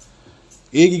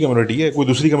एक ही कम्युनिटी है, कोई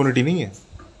दूसरी कम्युनिटी नहीं है,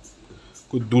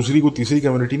 कोई तीसरी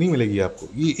कम्युनिटी नहीं मिलेगी आपको।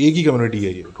 ये एक ही कम्युनिटी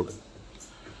है ये टोटल।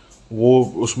 वो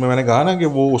उसमें मैंने कहा ना कि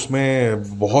वो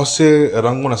उसमें बहुत से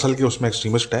रंग व नस्ल के उसमें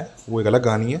एक्सट्रीमिस्ट है, वो एक अलग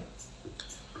कहानी है,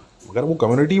 मगर वो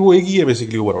कम्युनिटी वो एक ही है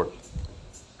बेसिकली ओवरऑल,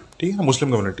 ठीक है ना,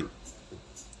 मुस्लिम कम्युनिटी।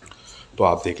 तो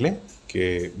आप देख लें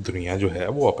कि दुनिया जो है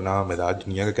वो अपना मिजाज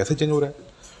दुनिया का कैसे चेंज हो रहा है।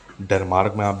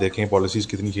 डेनमार्क में आप देखें पॉलिसीज़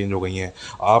कितनी चेंज हो गई हैं।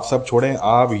 आप सब छोड़ें,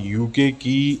 आप यूके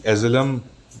की एज़िलम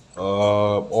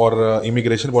और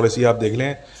इमिग्रेशन पॉलिसी आप देख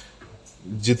लें,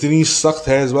 जितनी सख्त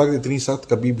है इस वक्त, इतनी सख्त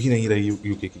कभी भी नहीं रही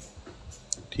यूके की,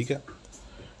 ठीक है।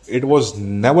 It was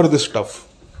never this tough.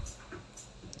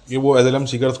 कि वो एज़िलम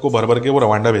सीकर्स को भर भर के वो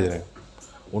रवांडा भेज रहे हैं,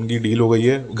 उनकी डील हो गई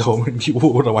है गवर्नमेंट की,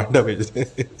 वो रवांडा भेज रहे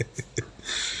हैं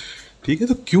ठीक है।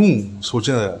 तो क्यों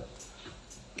सोचें ज़रा,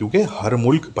 क्योंकि हर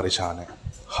मुल्क परेशान है,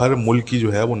 हर मुल्क की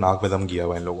जो है वो नाक में दम किया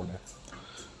हुआ है इन लोगों ने।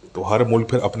 तो हर मुल्क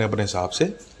फिर अपने अपने हिसाब से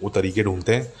वो तरीके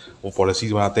ढूंढते हैं, वो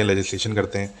पॉलिसीज़ बनाते हैं, लेजिस्लेशन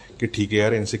करते हैं कि ठीक है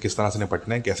यार इनसे किस तरह से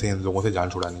निपटना है, कैसे इन लोगों से जान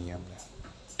छुड़ानी है हमने,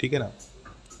 ठीक है ना।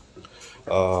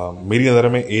 मेरी नज़र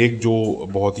में एक जो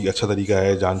बहुत ही अच्छा तरीका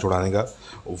है जान छुड़ाने का,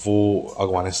 वो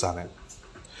अफ़गानिस्तान है।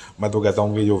 मैं तो कहता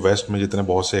हूँ कि जो वेस्ट में जितने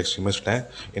बहुत से एक्सट्रीमिस्ट हैं,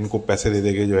 इनको पैसे दे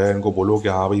दे के जो है इनको बोलो कि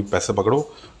हाँ भाई पैसे पकड़ो,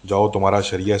 जाओ तुम्हारा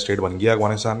शरिया स्टेट बन गया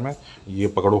अफगानिस्तान में, ये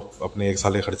पकड़ो अपने 1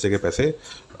 साल के खर्चे के पैसे,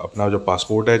 अपना जो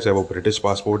पासपोर्ट है, चाहे वो ब्रिटिश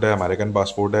पासपोर्ट है, अमेरिकन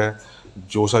पासपोर्ट है,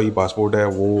 जो सा भी पासपोर्ट है,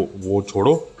 वो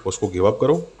छोड़ो, उसको गिव अप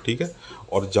करो, ठीक है,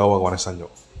 और जाओ अफगानिस्तान जाओ,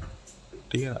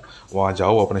 ठीक है ना। वहाँ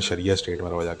जाओ अपने शरिया स्टेट में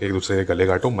रहो, जाके एक दूसरे के गले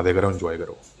काटो, मज़े करो, इन्जॉय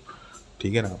करो,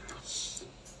 ठीक है ना।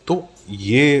 तो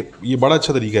ये बड़ा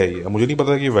अच्छा तरीका है ये। मुझे नहीं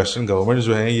पता कि वेस्टर्न गवर्नमेंट्स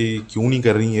जो हैं ये क्यों नहीं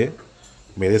कर रही है।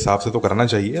 मेरे हिसाब से तो करना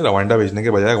चाहिए, रवांडा भेजने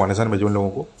के बजाय अफगानिस्तान भेजो इन लोगों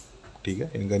को, ठीक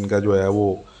है। इनका इनका जो है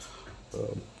वो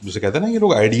जिसे कहते हैं ना ये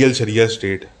लोग आइडियल शरिया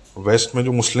स्टेट, वेस्ट में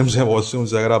जो मुस्लिम्स हैं बहुत से,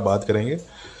 उनसे अगर आप बात करेंगे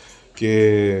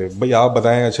कि भाई आप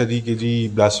बताएं अच्छा जी कि जी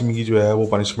ब्लास्फेमी की जो है वो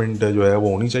पनिशमेंट जो है वो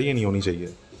होनी चाहिए, नहीं होनी चाहिए,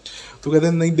 तो कहते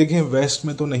हैं नहीं देखें वेस्ट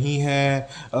में तो नहीं है,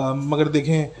 मगर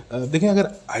देखें अगर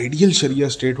आइडियल शरिया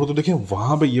स्टेट हो तो देखें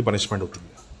वहाँ पे ये पनिशमेंट होती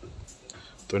है।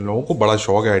 तो इन लोगों को बड़ा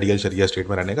शौक है आइडियल शरिया स्टेट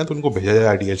में रहने का, तो इनको भेजा जाए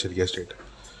आइडियल शरिया स्टेट।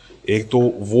 एक तो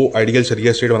वो आइडियल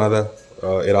शरिया स्टेट बना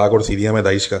था इराक और सीरिया में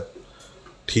दाइश का,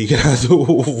 ठीक है ना। तो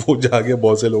वो जाके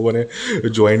बहुत से लोगों ने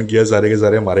ज्वाइन किया, सारे के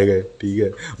सारे मारे गए, ठीक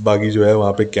है। बाकी जो है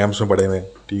वहाँ पे कैंप्स में पड़े हुए हैं,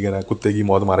 ठीक है ना, कुत्ते की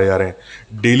मौत मारे जा रहे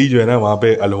हैं डेली जो है ना वहाँ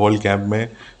पे अलहोल कैंप में,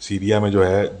 सीरिया में जो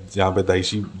है जहाँ पे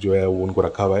दाइशी जो है वो उनको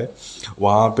रखा हुआ है,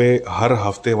 वहाँ पे हर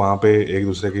हफ्ते वहाँ पे एक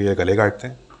दूसरे के गले काटते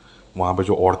हैं। वहाँ पे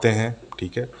जो औरतें हैं,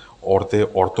 ठीक है, औरतें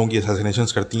औरतों की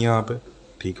असैसिनेशंस करती हैं वहाँ पे,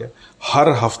 ठीक है। हर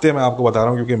हफ्ते मैं आपको बता रहा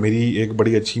हूँ, क्योंकि मेरी एक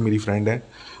बड़ी अच्छी मेरी फ्रेंड है,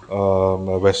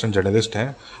 वेस्टर्न जर्नलिस्ट हैं,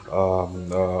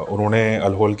 उन्होंने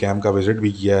अलहोल कैम्प का विज़िट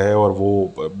भी किया है, और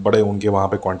वो बड़े उनके वहाँ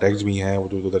पे कॉन्टैक्ट्स भी हैं, वो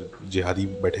जो उधर जिहादी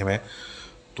बैठे हुए हैं,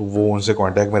 तो वो उनसे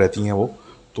कांटेक्ट में रहती हैं।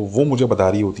 वो मुझे बता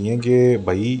रही होती हैं कि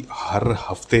भाई हर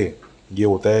हफ्ते ये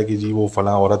होता है कि जी वो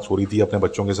फ़लाँ औरत सो रही थी अपने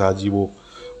बच्चों के साथ, जी वो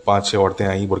 5-6 औरतें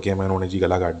आई बुरके में, उन्होंने जी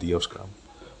गला काट दिया उसका।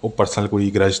 वो पर्सनल कोई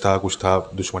ग्रज था, कुछ था,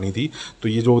 दुश्मनी थी, तो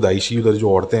ये जो दाइशी उधर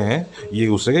जो औरतें हैं, ये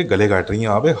दूसरे के गले काट रही हैं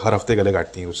वहाँ पे, हर हफ्ते गले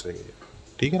काटती हैं दूसरे के,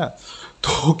 ठीक है ना।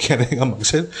 तो कहने का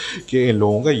मकसद कि इन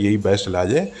लोगों का यही बेस्ट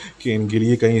इलाज है कि इनके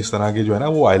लिए कहीं इस तरह के जो है ना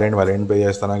वो आइलैंड वाइलैंड पे, या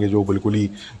इस तरह के जो बिल्कुल ही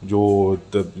जो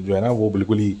है ना वो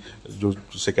बिल्कुल ही जो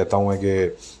जिसे कहता हूँ मैं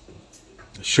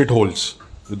कि शिट होल्स,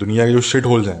 जो दुनिया के जो शिट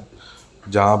होल्स हैं,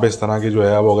 जहाँ पे इस तरह के जो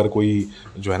है वो अगर कोई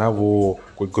जो है ना वो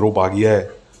कोई ग्रुप आ गया है,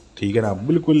 ठीक है ना,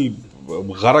 बिल्कुल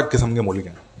गरक किस्म के मुल्क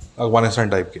हैं, अफगानिस्तान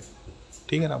टाइप के,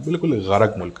 ठीक है ना, बिल्कुल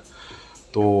गरक मुल्क।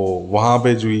 तो वहाँ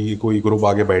पे जो ये कोई ग्रुप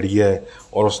आगे बैठ गया है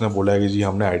और उसने बोला है कि जी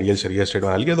हमने आइडियल शरिया स्टेट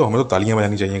बना लिया, तो हमें तो तालियां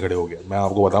बजानी चाहिए खड़े हो गए, मैं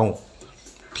आपको बताऊं,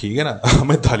 ठीक है ना।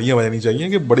 हमें तालियां बजानी चाहिए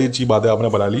कि बड़ी अच्छी बात है आपने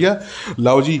बना लिया,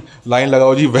 लाओ जी लाइन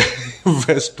लगाओ जी,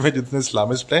 वेस्ट में जितने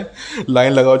इस्लामिस्ट हैं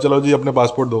लाइन लगाओ, चलो जी अपने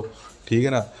पासपोर्ट दो, ठीक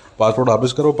है ना, पासपोर्ट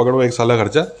वापस करो, पकड़ो 1 साल का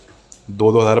खर्चा,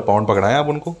 2-2 हज़ार पाउंड पकड़ाएं आप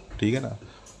उनको, ठीक है ना,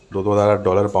 2-2 हज़ार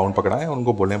डॉलर पाउंड पकड़ाएं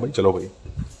उनको, बोलें भाई चलो भाई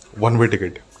वन वे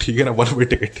टिकट, ठीक है ना, वन वे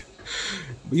टिकट,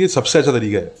 ये सबसे अच्छा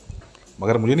तरीका है।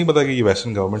 मगर मुझे नहीं पता कि ये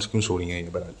वेस्टर्न गवर्नमेंट्स क्यों सो रही हैं ये,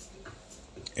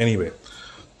 बहरहाल एनीवे।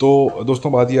 तो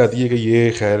दोस्तों बात ये आती है कि ये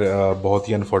खैर बहुत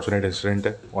ही अनफॉर्चुनेट इंसिडेंट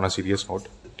है ऑन अ सीरियस नोट,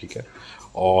 ठीक है।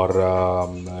 और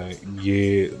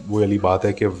ये वो वाली बात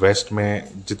है कि वेस्ट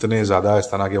में जितने ज़्यादा इस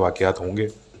तरह के वाक़यात होंगे,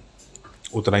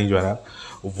 उतना ही जो है ना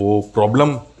वो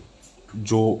प्रॉब्लम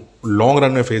जो लॉन्ग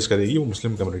रन में फेस करेगी वो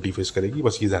मुस्लिम कम्युनिटी फेस करेगी,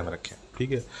 बस ये ध्यान में रखें,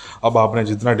 ठीक है। अब आपने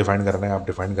जितना डिफाइन करना है आप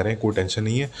डिफाइन करें, कोई टेंशन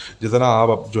नहीं है, जितना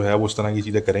आप जो है वो उस तरह की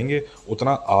चीज़ें करेंगे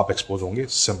उतना आप एक्सपोज होंगे,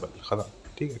 सिंपल ख़त्म,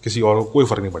 ठीक है, किसी और को कोई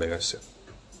फ़र्क नहीं पड़ेगा इससे।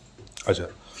 अच्छा,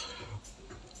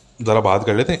 ज़रा बात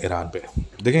कर लेते हैं ईरान पे।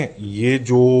 देखें ये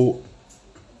जो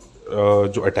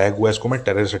अटैक हुआ है इसको मैं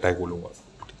टेररिस्ट अटैक बोलूँगा,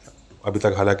 ठीक है। अभी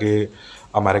तक हालांकि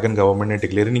अमेरिकन गवर्नमेंट ने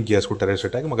डिक्लेयर नहीं किया इसको टेररिस्ट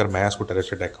अटैक, मगर मैं इसको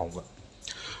टेररिस्ट अटैक कहूँगा।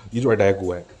 ये जो अटैक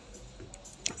हुआ है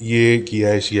ये किया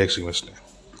है शिया एक्सट्रीमिस्ट ने।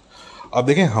 अब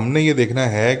देखें हमने ये देखना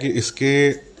है कि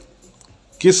इसके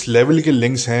किस लेवल के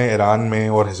लिंक्स हैं ईरान में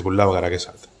और हिजबुल्लाह वगैरह के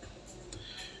साथ।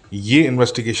 ये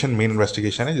इन्वेस्टिगेशन मेन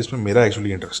इन्वेस्टिगेशन है जिसमें मेरा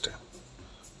एक्चुअली इंटरेस्ट है।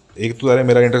 एक तो ज़रा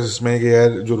मेरा इंटरेस्ट इसमें है कि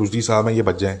यार जो रुश्दी साहब हैं ये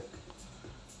बच जाएं,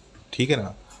 ठीक है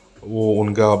ना, वो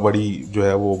उनका बड़ी जो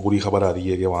है वो बुरी खबर आ रही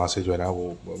है कि वहाँ से जो है ना वो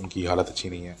उनकी हालत अच्छी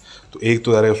नहीं है, तो एक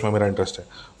तो ज़रा उसमें मेरा इंटरेस्ट है।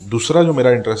 दूसरा जो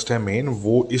मेरा इंटरेस्ट है मेन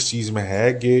वो इस चीज़ में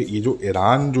है कि ये जो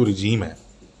ईरान जो रिजीम है,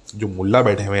 जो मुल्ला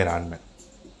बैठे हुए हैं ईरान में,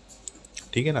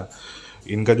 ठीक है ना,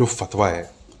 इनका जो फतवा है,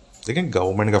 देखें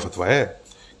गवर्नमेंट का फतवा है,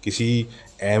 किसी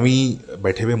एवी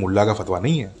बैठे हुए मुल्ला का फतवा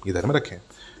नहीं है, ये ध्यान में रखें।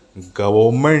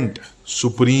 Government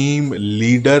supreme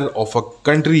leader of a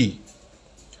country,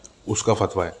 उसका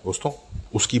फतवा है दोस्तों,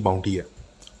 उसकी बाउंटी है,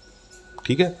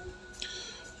 ठीक है।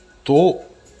 तो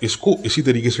इसको इसी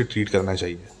तरीके से ट्रीट करना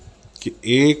चाहिए कि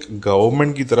एक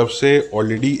गवर्नमेंट की तरफ से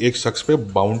ऑलरेडी एक शख्स पे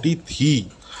बाउंटी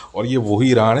थी, और ये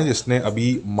वही ईरान है जिसने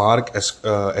अभी मार्क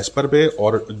एस्पर पे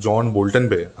और जॉन बोल्टन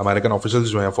पे, अमेरिकन ऑफिसर्स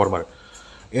जो हैं फॉर्मर,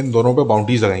 इन दोनों पे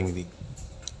बाउंटीज लगाई हुई थी,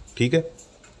 ठीक है।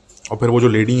 और फिर वो जो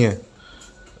लेडी हैं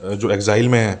जो एग्जाइल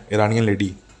में है, ईरानियन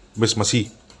लेडी मिस मसीह,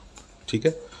 ठीक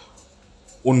है,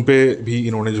 उन पे भी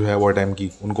इन्होंने जो है वो अटैम्प्ट की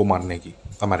उनको मारने की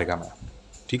अमेरिका में,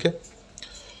 ठीक है।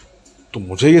 तो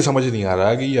मुझे ये समझ नहीं आ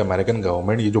रहा कि ये अमेरिकन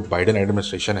गवर्नमेंट, ये जो बाइडन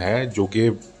एडमिनिस्ट्रेशन है, जो कि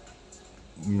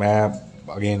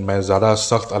मैं ज़्यादा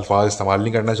सख्त अल्फाज इस्तेमाल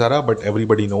नहीं करना चाह रहा, but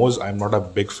everybody knows I am not a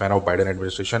big fan of Biden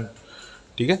administration,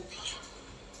 ठीक है,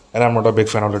 and I am not a big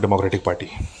fan of the Democratic Party.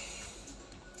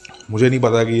 मुझे नहीं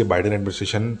पता कि ये बाइडन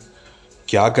एडमिनिस्ट्रेशन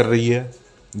क्या कर रही है,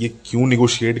 ये क्यों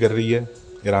निगोशिएट कर रही है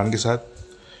ईरान के साथ।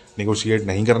 निगोशिएट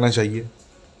नहीं करना चाहिए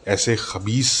ऐसे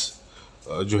खबीस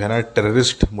जो है ना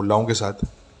टेररिस्ट मुल्लाओं के साथ,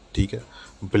 ठीक है,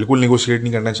 बिल्कुल निगोशिएट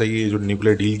नहीं करना चाहिए। जो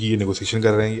न्यूक्लियर डील की ये निगोशिएशन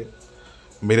कर रहे हैं, ये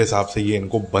मेरे हिसाब से ये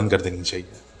इनको बंद कर देनी चाहिए,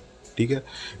 ठीक है,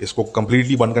 इसको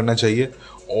कम्प्लीटली बंद करना चाहिए,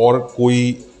 और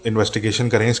कोई इन्वेस्टिगेशन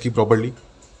करें इसकी प्रॉपर्ली,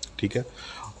 ठीक है।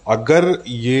 अगर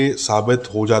ये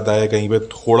साबित हो जाता है कहीं पे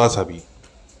थोड़ा सा भी,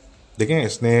 देखें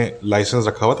इसने लाइसेंस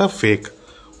रखा हुआ था फेक,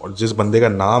 और जिस बंदे का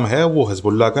नाम है वो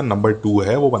हिजबुल्लाह का नंबर 2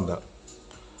 है वो बंदा,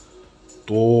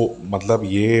 तो मतलब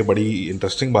ये बड़ी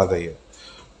इंटरेस्टिंग बात है ये।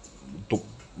 तो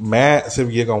मैं सिर्फ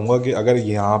ये कहूँगा कि अगर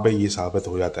यहाँ पे ये साबित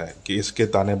हो जाता है कि इसके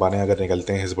ताने बाने अगर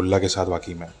निकलते हैं हिजबुल्लाह के साथ,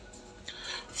 वाकई में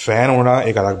फ़ैन होना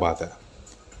एक अलग बात है,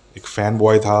 एक फ़ैन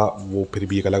बॉय था वो फिर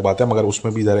भी एक अलग बात है, मगर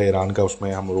उसमें भी ज़रा ईरान का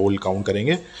उसमें हम रोल काउंट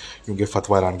करेंगे क्योंकि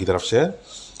फतवा ईरान की तरफ से है।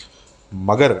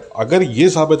 मगर अगर ये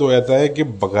साबित हो जाता है कि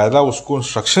बाकायदा उसको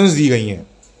इंस्ट्रक्शंस दी गई हैं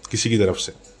किसी की तरफ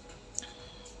से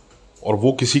और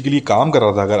वो किसी के लिए काम कर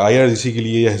रहा था, अगर IRGC के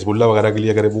लिए या हिजबुल्ला वगैरह के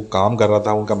लिए अगर वो काम कर रहा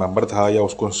था, उनका मेंबर था, या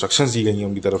उसको इंस्ट्रक्शंस दी गई हैं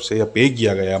उनकी तरफ से या पे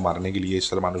किया गया मारने के लिए इस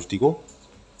सलमान रुश्दी को,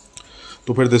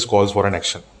 तो फिर this calls for an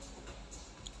action.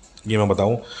 ये मैं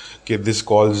बताऊं कि this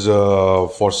calls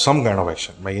for some kind of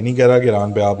action. मैं ये नहीं कह रहा कि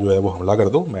ईरान पे आप जो है वो हमला कर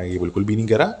दो, मैं ये बिल्कुल भी नहीं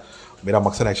कह रहा, मेरा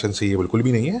मकसद एक्शन से ये बिल्कुल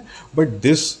भी नहीं है, but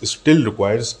this still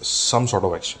requires some sort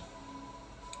of action.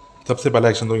 सबसे पहला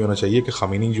एक्शन तो ये होना चाहिए कि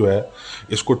खमीनी जो है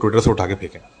इसको ट्विटर से उठा के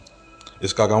फेंकें,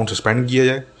 इसका अकाउंट सस्पेंड किया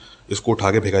जाए, इसको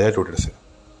उठा के फेंका जाए ट्विटर से।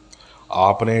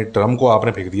 आपने ट्रम्प को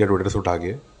आपने फेंक दिया ट्विटर से उठा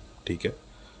के, ठीक है,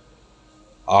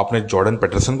 आपने जॉर्डन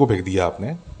पेटरसन को फेंक दिया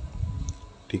आपने,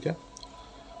 ठीक है,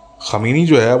 खमीनी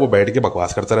जो है वो बैठ के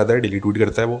बकवास करता रहता है, डिलीट ट्वीट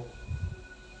करता है वो,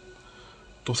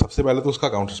 तो सबसे पहले तो उसका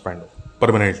अकाउंट सस्पेंड हो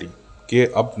परमानेंटली कि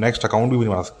अब नेक्स्ट अकाउंट भी नहीं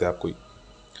बना सकते आप कोई।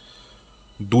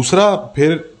 दूसरा,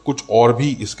 फिर कुछ और भी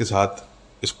इसके साथ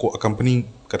इसको अकम्पनी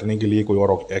करने के लिए कोई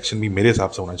और एक्शन भी मेरे हिसाब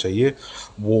से होना चाहिए।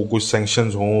 वो कुछ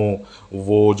सेंक्शंस हों,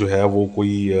 वो जो है वो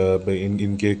कोई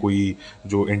इनके कोई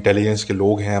जो इंटेलिजेंस के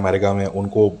लोग हैं अमेरिका में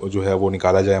उनको जो है वो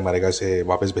निकाला जाए, अमेरिका से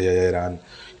वापस भेजा जाए ईरान,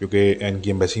 क्योंकि इनकी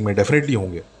एम्बेसी में डेफिनेटली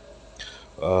होंगे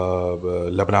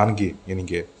लबनान की, यानी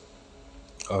कि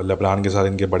लबनान के साथ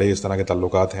इनके बड़े इस तरह के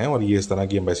ताल्लुकात हैं और ये इस तरह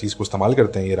की एम्बेसीज़ को इस्तेमाल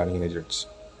करते हैं ईरानी एजेंट्स,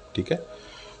 ठीक है।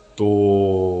 तो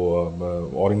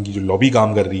और इनकी जो लॉबी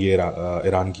काम कर रही है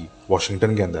ईरान की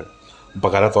वाशिंगटन के अंदर,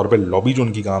 बाकायदा तौर पे लॉबी जो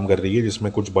उनकी काम कर रही है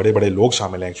जिसमें कुछ बड़े बड़े लोग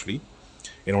शामिल हैं एक्चुअली,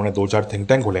 इन्होंने 2-4 थिंक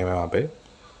टैंक खोले हैं वहाँ पे,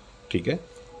 ठीक है।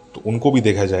 तो उनको भी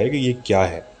देखा जाए कि ये क्या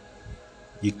है,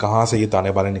 ये कहाँ से ये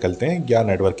ताने बाने निकलते हैं, क्या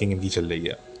नेटवर्किंग इनकी चल रही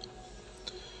है।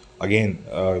 अगेन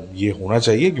ये होना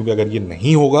चाहिए, क्योंकि अगर ये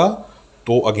नहीं होगा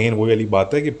तो अगेन वही वाली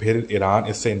बात है कि फिर ईरान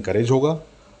इससे इनकरेज होगा,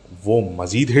 वो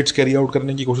मज़ीद हिट्स कैरी आउट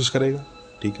करने की कोशिश करेगा,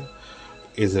 ठीक है।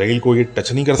 इसराइल को ये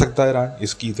टच नहीं कर सकता ईरान,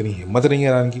 इसकी इतनी हिम्मत नहीं है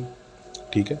ईरान की,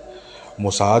 ठीक है।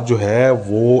 मोसाद जो है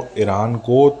वो ईरान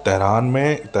को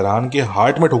तेहरान के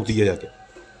हार्ट में ठोक दिया जाके,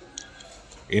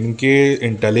 इनके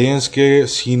इंटेलिजेंस के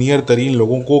सीनियर तरीन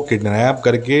लोगों को किडनैप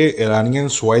करके ईरानियन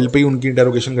सॉइल पे ही उनकी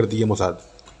इंटेरोगेशन करती है मोसाद,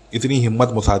 इतनी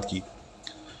हिम्मत मोसाद की।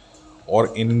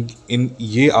 और इन इन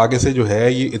ये आगे से जो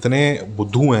है ये इतने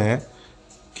बुद्धू हैं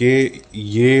कि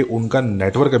ये उनका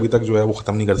नेटवर्क अभी तक जो है वो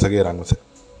ख़त्म नहीं कर सके ईरान में से,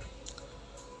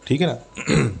 ठीक है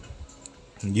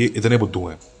ना। ये इतने बुद्धू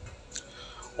हैं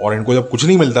और इनको जब कुछ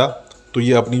नहीं मिलता तो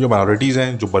ये अपनी जो माइनॉरिटीज़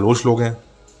हैं, जो बलोच लोग हैं,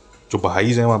 जो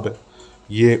बहाईज़ हैं वहाँ पे,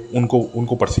 ये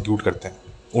उनको परसिक्यूट करते हैं,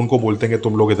 उनको बोलते हैं कि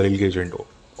तुम लोग इसराइल के एजेंट हो,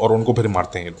 और उनको फिर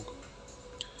मारते हैं ये लोग।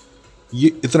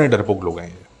 ये इतने डरपोक लोग हैं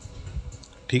ये,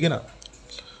 ठीक है ना।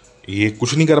 ये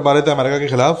कुछ नहीं कर पा रहे थे अमेरिका के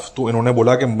खिलाफ, तो इन्होंने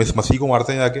बोला कि मिस मसीह को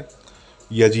मारते हैं जाके,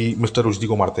 या जी मिस्टर रुश्दी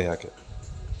को मारते हैं जाके।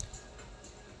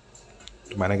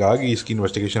 तो मैंने कहा कि इसकी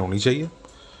इन्वेस्टिगेशन होनी चाहिए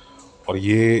और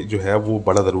ये जो है वो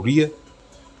बड़ा ज़रूरी है।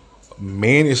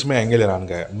 मेन इसमें एंगल ईरान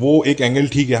का है, वो एक एंगल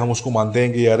ठीक है, हम उसको मानते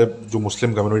हैं कि यार जो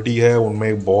मुस्लिम कम्युनिटी है उनमें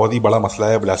एक बहुत ही बड़ा मसला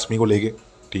है ब्लास्फेमी को लेके,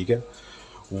 ठीक है।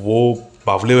 वो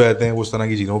बावले हो जाते हैं वो इस तरह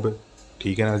की चीज़ों पे,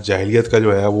 ठीक है ना। जाहिलियत का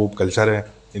जो है वो कल्चर है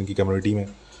इनकी कम्युनिटी में,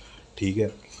 ठीक है।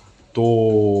 तो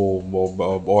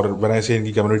और वैसे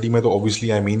इनकी कम्युनिटी में तो ऑब्वियसली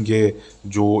आई मीन के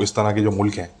जो इस तरह के जो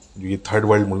मुल्क हैं, जो ये थर्ड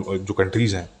वर्ल्ड जो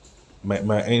कंट्रीज़ हैं, मैं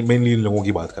मेनली इन लोगों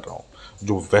की बात कर रहा हूँ।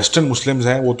 जो वेस्टर्न मुस्लिम्स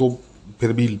हैं वो तो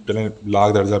फिर भी चलें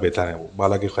लाख दर्जा बेहतर हैं, वो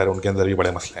हालांकि खैर उनके अंदर भी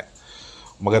बड़े मसले हैं,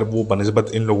 मगर वो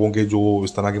बनस्बत इन लोगों के जो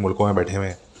इस तरह के मुल्कों में बैठे हुए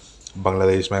हैं,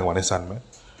 बांग्लादेश में, अफगानिस्तान में,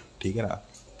 ठीक है ना,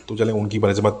 तो चलें उनकी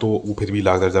बनस्बत तो वो फिर भी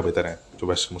लाख दर्जा बेहतर हैं जो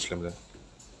वेस्टर्न मुस्लिम्स हैं।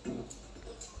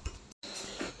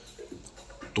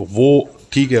 तो वो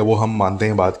ठीक है, वो हम मानते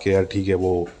हैं बात के यार, ठीक है,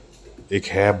 वो एक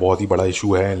है बहुत ही बड़ा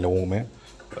इशू है इन लोगों में,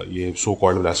 ये सो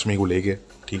कॉल्ड ब्लास्फेमी को लेके,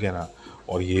 ठीक है ना।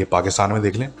 और ये पाकिस्तान में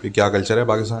देख लें कि क्या कल्चर है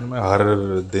पाकिस्तान में, हर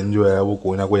दिन जो है वो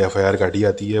कोई ना कोई FIR काटी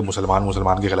जाती है,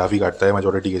 मुसलमान के खिलाफ ही काटता है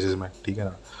मेजोरिटी केसेस में, ठीक है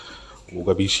ना। वो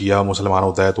कभी शिया मुसलमान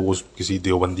होता है तो वो किसी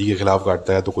देवबंदी के खिलाफ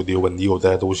काटता है, तो कोई देवबंदी होता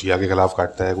है तो वो शिया के खिलाफ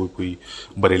काटता है, कोई कोई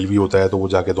बरेलवी होता है तो वो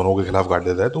जाके दोनों के खिलाफ काट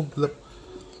देता है। तो मतलब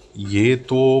ये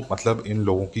तो मतलब इन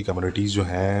लोगों की कम्युनिटीज़ जो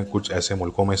हैं कुछ ऐसे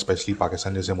मुल्कों में, स्पेशली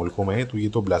पाकिस्तान जैसे मुल्कों में, तो ये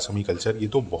तो ब्लास्फेमी कल्चर ये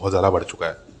तो बहुत ज़्यादा बढ़ चुका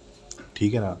है,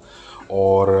 ठीक है ना।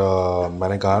 और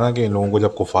मैंने कहा ना कि इन लोगों को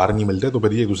जब कुफार नहीं मिलते तो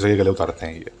फिर ये एक दूसरे के गले उतारते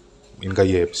हैं, ये इनका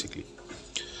ये है बेसिकली।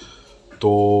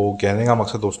 तो कहने का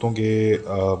मकसद दोस्तों कि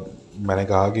मैंने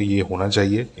कहा कि ये होना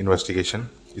चाहिए इन्वेस्टिगेशन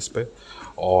इस पे,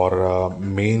 और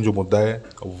मेन जो मुद्दा है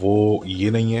वो ये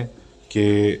नहीं है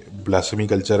कि ब्लास्फेमी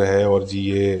कल्चर है और जी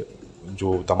ये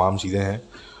जो तमाम चीज़ें हैं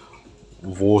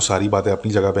वो सारी बातें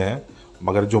अपनी जगह पे हैं,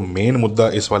 मगर जो मेन मुद्दा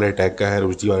इस वाले अटैक का है,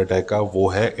 रुश्दी वाले अटैक का, वो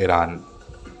है ईरान।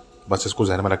 बस इसको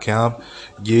जहन में रखें आप।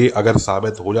 ये अगर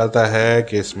साबित हो जाता है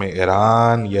कि इसमें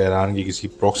ईरान या ईरान की किसी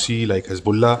प्रॉक्सी लाइक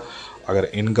हिजबुल्ला, अगर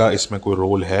इनका इसमें कोई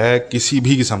रोल है किसी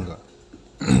भी किस्म का,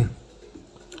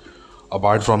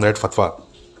 अपार्ट फ्रॉम दैट फतवा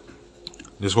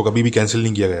जिसको कभी भी कैंसिल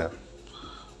नहीं किया गया,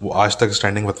 वो आज तक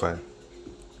स्टैंडिंग फतवा है,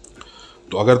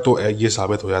 तो अगर तो ये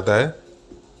साबित हो जाता है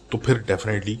तो फिर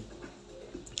डेफिनेटली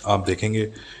आप देखेंगे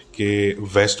कि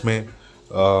वेस्ट में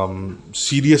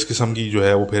सीरियस किस्म की जो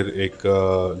है वो फिर एक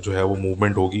जो है वो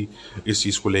मूवमेंट होगी इस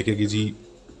चीज़ को लेके कि जी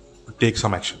टेक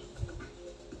सम एक्शन।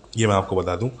 ये मैं आपको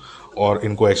बता दूं, और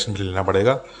इनको एक्शन भी लेना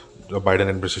पड़ेगा बाइडेन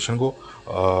एडमिनिस्ट्रेशन को।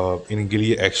 इनके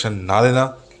लिए एक्शन ना लेना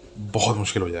बहुत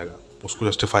मुश्किल हो जाएगा, उसको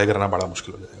जस्टिफाई करना बड़ा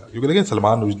मुश्किल हो जाएगा। क्योंकि देखिए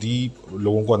सलमान रुश्दी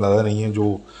लोगों को अंदाज़ा नहीं है,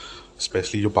 जो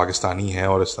स्पेशली जो पाकिस्तानी हैं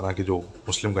और इस तरह के जो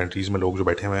मुस्लिम कंट्रीज़ में लोग जो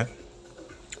बैठे हुए हैं,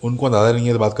 उनको अंदाज़ा नहीं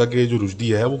है इस बात का कि जो रुश्दी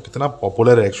है वो कितना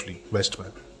पॉपुलर है एक्चुअली वेस्ट में।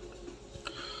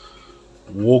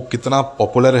 वो कितना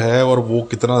पॉपुलर है और वो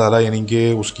कितना ज़्यादा, यानी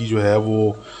कि उसकी जो है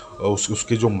वो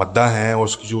उसके जो मद्दा हैं और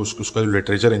उसकी जो उसका जो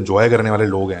लिटरेचर एंजॉय करने वाले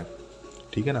लोग हैं,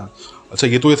 ठीक है ना। अच्छा,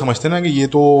 ये तो ये समझते हैं ना कि ये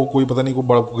तो कोई पता नहीं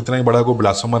कितना ही बड़ा कोई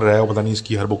ब्लासमर रहा है, पता नहीं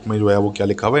इसकी हर बुक में जो है वो क्या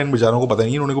लिखा हुआ है, इन बेचारों को पता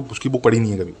नहीं है, उन्होंने उसकी बुक पढ़ी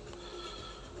नहीं है कभी,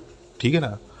 ठीक है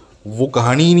ना। वो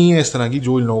कहानी ही नहीं है इस तरह की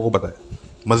जो इन लोगों को पता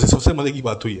है। सबसे मज़े की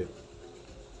बात हुई है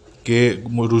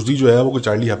कि रुश्दी जो है वो कोई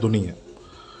चार्ली हैब्दो नहीं है,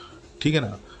 ठीक है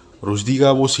ना। रुश्दी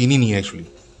का वो सीन ही नहीं है एक्चुअली।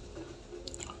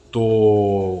 तो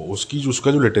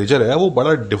उसका जो लिटरेचर है वो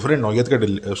बड़ा डिफरेंट नौयत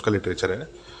का उसका लिटरेचर है,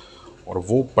 और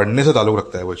वो पढ़ने से ताल्लुक़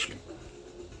रखता है वो एक्चुअली।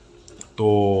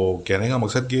 तो कहने का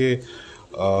मकसद कि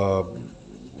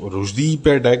रुश्दी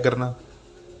पे अटैक करना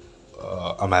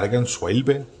अमेरिकन सॉइल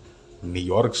पे,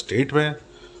 न्यूयॉर्क स्टेट में,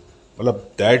 मतलब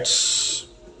that's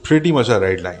pretty much a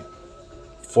red line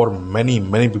for many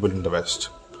many people in the west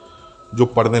जो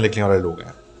पढ़ने लिखने वाले लोग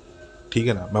हैं, ठीक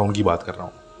है ना। मैं उनकी बात कर रहा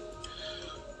हूँ।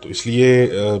 तो इसलिए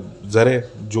ज़रा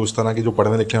जो इस तरह के जो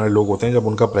पढ़ने लिखने वाले लोग होते हैं, जब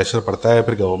उनका प्रेशर पड़ता है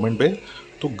फिर गवर्नमेंट पे,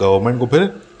 तो गवर्नमेंट को फिर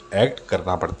एक्ट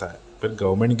करना पड़ता है। फिर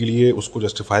गवर्नमेंट के लिए उसको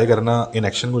जस्टिफाई करना, इन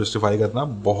एक्शन को जस्टिफाई करना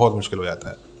बहुत मुश्किल हो जाता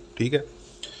है, ठीक है।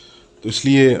 तो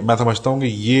इसलिए मैं समझता हूँ कि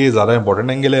ये ज़्यादा इंपॉर्टेंट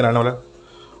एंगल है ईरान वाला।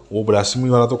 वो ब्लास्फेमी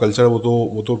वाला तो कल्चर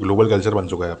वो तो ग्लोबल कल्चर बन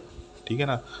चुका है अब, ठीक है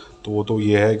ना। तो वो तो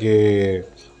ये है कि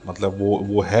मतलब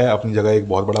वो है अपनी जगह, एक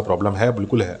बहुत बड़ा प्रॉब्लम है,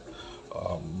 बिल्कुल है।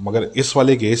 मगर इस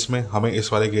वाले केस में हमें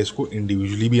इस वाले केस को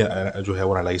इंडिविजुअली भी जो है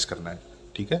वो एनालाइज करना है,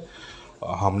 ठीक है।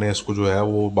 हमने इसको जो है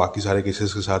वो बाकी सारे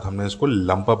केसेस के साथ हमने इसको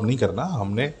लंप अप नहीं करना,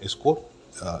 हमने इसको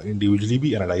इंडिविजुअली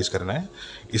भी एनालाइज करना है।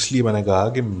 इसलिए मैंने कहा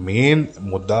कि मेन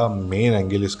मुद्दा, मेन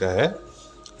एंगल इसका है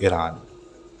Iran.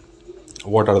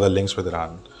 What are the links with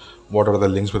Iran, what are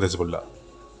the links with Hezbollah,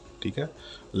 ठीक है।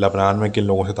 लेबनान में किन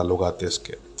लोगों से ताल्लुक आते हैं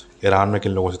इसके, ईरान में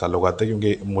किन लोगों से ताल्लुक आते हैं।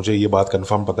 क्योंकि मुझे ये बात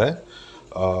कंफर्म पता है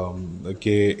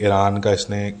कि ईरान का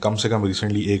इसने कम से कम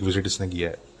रिसेंटली एक विज़िट इसने किया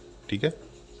है, ठीक है।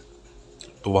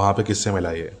 तो वहाँ पे किससे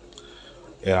मिला ये?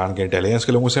 ईरान के इंटेलिजेंस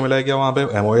के लोगों से मिला है क्या? वहाँ पे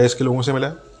MOIS के लोगों से मिला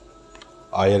है?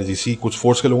 IRGC कुछ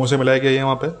फोर्स के लोगों से मिला है क्या ये?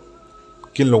 वहाँ पे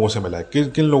किन लोगों से मिला है?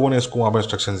 किन लोगों ने इसको वहाँ पर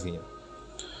इंस्ट्रक्शंस दी हैं,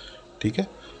 ठीक है।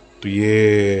 तो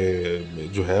ये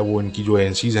जो है वो इनकी जो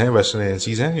एजेंसीज़ हैं, वेस्टर्न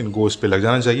एजेंसीज़ हैं, इनको इस पर लग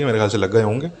जाना चाहिए, मेरे ख्याल से लग गए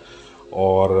होंगे।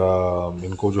 और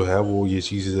इनको जो है वो ये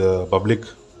चीज़ पब्लिक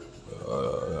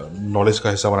नॉलेज का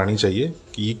हिस्सा बनानी चाहिए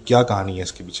कि ये क्या कहानी है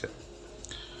इसके पीछे,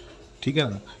 ठीक है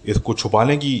ना। इसको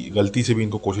छुपाने की गलती से भी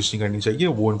इनको कोशिश नहीं करनी चाहिए,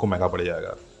 वो इनको महंगा पड़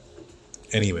जाएगा।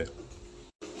 एनीवे,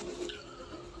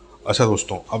 अच्छा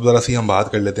दोस्तों, अब ज़रा सी हम बात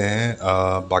कर लेते हैं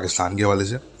पाकिस्तान के हवाले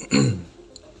से।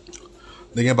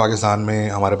 देखिए, पाकिस्तान में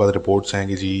हमारे पास रिपोर्ट्स हैं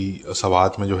कि जी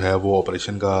सवात में जो है वो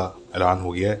ऑपरेशन का ऐलान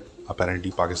हो गया है।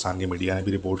 अपेरेंटली पाकिस्तान की मीडिया ने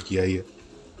भी रिपोर्ट किया है, ये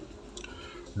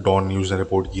डॉन न्यूज़ ने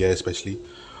रिपोर्ट किया है स्पेशली।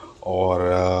 और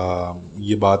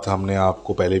ये बात हमने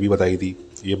आपको पहले भी बताई थी,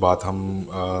 ये बात हम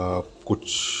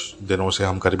कुछ दिनों से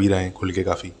हम कर भी रहे हैं खुल के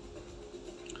काफ़ी,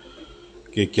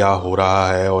 कि क्या हो रहा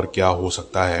है और क्या हो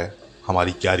सकता है,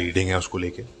 हमारी क्या रीडिंग है उसको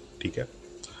लेके, ठीक है।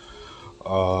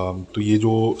 तो ये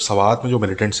जो सवात में जो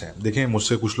मिलिटेंट्स हैं, देखें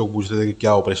मुझसे कुछ लोग पूछ रहे थे कि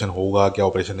क्या ऑपरेशन होगा, क्या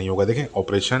ऑपरेशन नहीं होगा। देखें,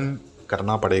 ऑपरेशन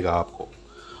करना पड़ेगा आपको,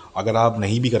 अगर आप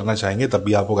नहीं भी करना चाहेंगे तब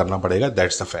भी आपको करना पड़ेगा,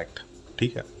 दैट्स द फैक्ट,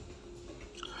 ठीक है।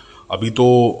 अभी तो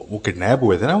वो किडनैप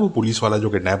हुए थे ना, वो पुलिस वाला जो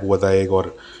किडनैप हुआ था एक,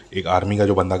 और एक आर्मी का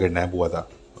जो बंदा किडनैप हुआ था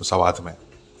सवात में,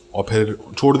 और फिर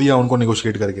छोड़ दिया उनको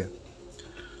नेगोशिएट करके।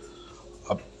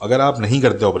 अब अगर आप नहीं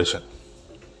करते ऑपरेशन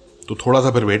तो थोड़ा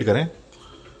सा फिर वेट करें,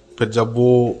 फिर जब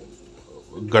वो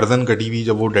गर्दन कटी हुई,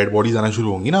 जब वो डेड बॉडीज आना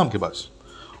शुरू होंगी ना आपके पास,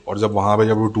 और जब वहाँ पे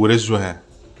जब वो टूरिस्ट जो हैं,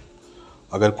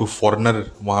 अगर कोई फॉरेनर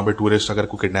वहाँ पे टूरिस्ट अगर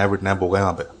कोई किडनैप विडनैप हो गए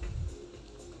वहाँ पे,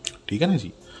 ठीक है ना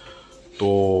जी,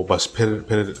 तो बस फिर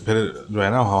जो है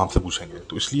ना हम आपसे पूछेंगे।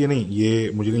 तो इसलिए नहीं,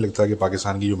 ये मुझे नहीं लगता कि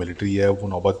पाकिस्तान की जो मिलिट्री है वो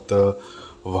नौबत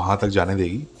वहाँ तक जाने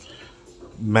देगी।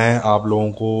 मैं आप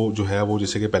लोगों को जो है वो,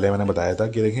 जैसे कि पहले मैंने बताया था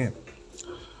कि देखें,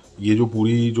 ये जो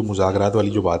पूरी जो मुज़ाकरात वाली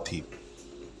जो बात थी,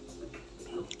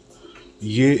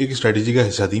 ये एक स्ट्रेटजी का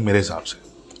हिस्सा थी मेरे हिसाब से,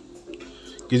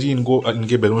 कि जी इनको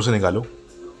इनके बैलों से निकालो,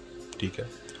 ठीक है,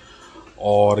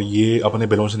 और ये अपने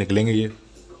बैलों से निकलेंगे ये,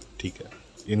 ठीक है,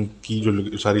 इनकी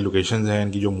जो सारी लोकेशंस हैं,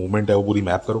 इनकी जो मूवमेंट है वो पूरी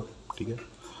मैप करो, ठीक है,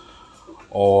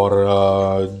 और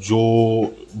जो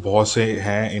बहुत से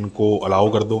हैं इनको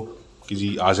अलाउ कर दो कि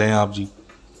जी आ जाएं आप, जी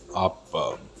आप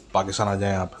पाकिस्तान आ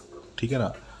जाएं आप, ठीक है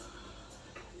ना।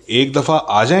 एक दफ़ा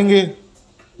आ जाएंगे,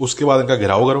 उसके बाद इनका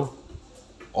घेराव करो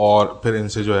और फिर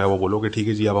इनसे जो है वो बोलो कि ठीक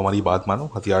है जी आप हमारी बात मानो,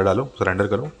 हथियार डालो, सरेंडर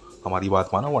करो, हमारी बात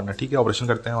मानो, वरना ठीक है ऑपरेशन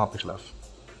करते हैं आपके खिलाफ।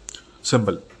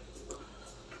 सिंपल,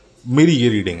 मेरी ये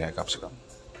रीडिंग है कम से कम,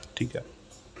 ठीक है।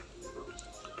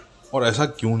 और ऐसा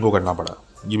क्यों इनको करना पड़ा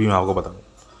ये भी मैं आपको बताऊँ।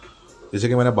 जैसे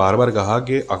कि मैंने बार बार कहा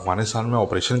कि अफगानिस्तान में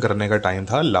ऑपरेशन करने का टाइम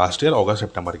था लास्ट ईयर अगस्त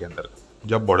सितंबर के अंदर,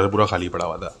 जब बॉर्डर पूरा खाली पड़ा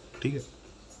हुआ था, ठीक है।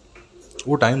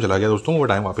 वो टाइम चला गया दोस्तों, वो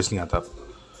टाइम वापस नहीं आता।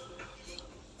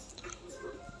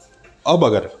 अब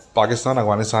अगर पाकिस्तान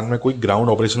अफगानिस्तान में कोई ग्राउंड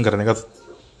ऑपरेशन करने का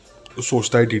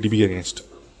सोचता है टीटीपी के अगेंस्ट,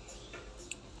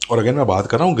 और अगेन मैं बात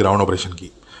कर रहा हूँ ग्राउंड ऑपरेशन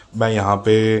की, मैं यहाँ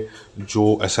पे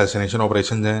जो असैसिनेशन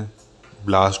ऑपरेशन हैं,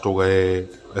 ब्लास्ट हो गए,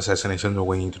 असैसिनेशन हो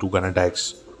गई थ्रू गन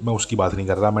अटैक्स, मैं उसकी बात नहीं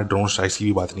कर रहा, मैं ड्रोन स्ट्राइक्स की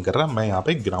भी बात नहीं कर रहा, मैं यहाँ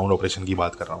पे ग्राउंड ऑपरेशन की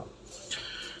बात कर रहा हूँ।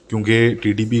 क्योंकि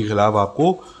टीटीपी के खिलाफ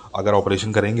आपको अगर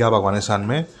ऑपरेशन करेंगे आप अफगानिस्तान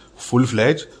में फुल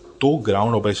फ्लैज, तो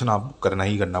ग्राउंड ऑपरेशन आपको करना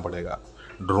ही करना पड़ेगा।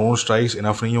 ड्रोन स्ट्राइक्स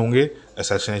इनफ नहीं होंगे,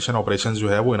 असैसिनेशन ऑपरेशन जो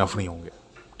है वो इनफ नहीं होंगे,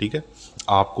 ठीक है।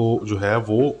 आपको जो है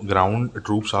वो ग्राउंड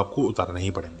ट्रूप्स आपको उतारने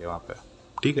ही पड़ेंगे वहाँ पे,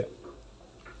 ठीक है।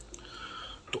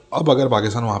 तो अब अगर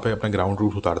पाकिस्तान वहाँ पे अपने ग्राउंड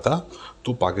ट्रूप्स उतारता,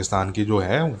 तो पाकिस्तान की जो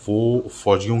है वो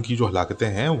फौजियों की जो हलाकतें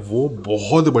हैं वो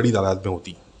बहुत बड़ी तादाद में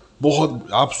होती, बहुत,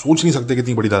 आप सोच नहीं सकते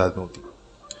कितनी बड़ी तादाद में होती।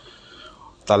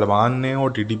 तालिबान ने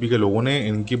और टीटीपी के लोगों ने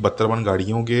इनकी 72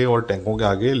 गाड़ियों के और टैंकों के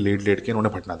आगे लेट लेट के इन्होंने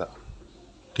फटना था,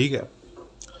 ठीक है।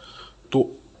 तो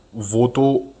वो तो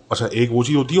अच्छा, एक वो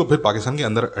चीज़ होती है, और फिर पाकिस्तान के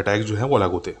अंदर अटैक जो है वो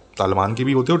अलग होते हैं, तालिबान के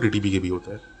भी होते हैं और टीटीपी के भी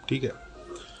होते हैं, ठीक है।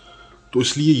 तो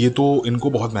इसलिए ये तो इनको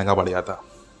बहुत महंगा पड़ जाता,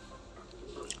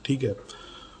 ठीक है।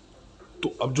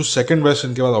 तो अब जो सेकंड बेस्ट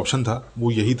इनके पास ऑप्शन था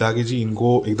वो यही था कि जी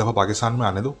इनको एक दफ़ा पाकिस्तान में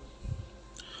आने दो,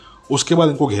 उसके बाद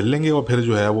इनको घेर लेंगे और फिर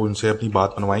जो है वो इनसे अपनी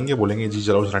बात मनवाएंगे, बोलेंगे जी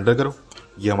चलो सरेंडर करो,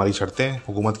 ये हमारी शर्तें हैं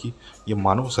हुकूमत की, ये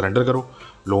मानो, सरेंडर करो,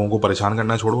 लोगों को परेशान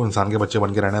करना छोड़ो, इंसान के बच्चे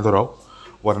बन के रहने तो रहो,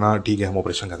 वरना ठीक है हम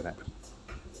ऑपरेशन कर रहे हैं,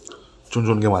 चुन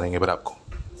चुन के मारेंगे फिर आपको,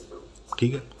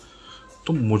 ठीक है।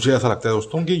 तो मुझे ऐसा लगता है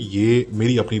दोस्तों कि ये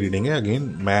मेरी अपनी रीडिंग है,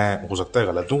 अगेन मैं हो सकता है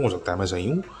गलत हूँ, हो सकता है मैं सही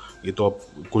हूँ, ये तो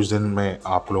अब कुछ दिन में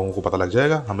आप लोगों को पता लग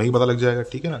जाएगा, हमें ही पता लग जाएगा,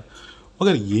 ठीक है ना।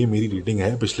 मगर ये मेरी रीडिंग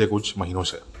है पिछले कुछ महीनों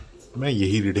से, मैं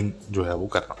यही रीडिंग जो है वो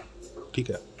कर रहा हूँ, ठीक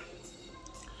है।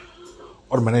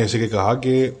 और मैंने ऐसे कि कहा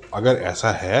कि अगर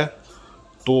ऐसा है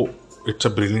तो it's a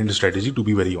brilliant strategy, to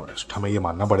be very honest, हमें ये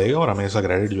मानना पड़ेगा और हमें ऐसा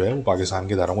क्रेडिट जो है वो पाकिस्तान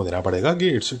के इदारों को देना पड़ेगा कि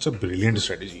it's a brilliant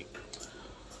strategy.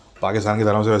 Pakistan की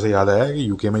तरफ से वैसे याद आया कि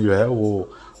यूके में जो है वो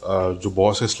जो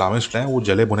बॉस इस्लामिस्ट हैं वो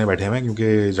जले भुने बैठे हुए हैं,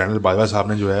 क्योंकि जनरल बाजवा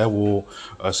साहब ने जो है वो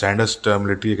सैंडस्ट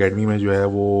मिलिट्री एकेडमी में जो है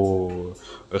वो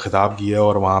ख़िताब किया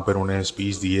और वहाँ पर उन्हें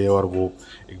स्पीच दी है, और वो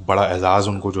एक बड़ा एजाज़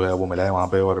उनको जो है वो मिला है वहाँ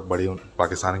पे, और बड़ी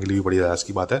पाकिस्तान के लिए भी बड़ी एजाज़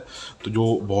की बात है। तो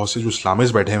जो बहुत से जो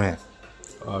इस्लामिस्ट बैठे हुए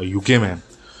हैं यूके में,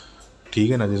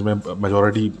 ठीक है ना, जिसमें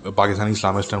मेजॉरिटी पाकिस्तानी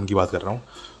इस्लामिस्ट हैं, उनकी बात कर रहा हूँ,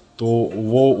 तो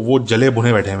वो जले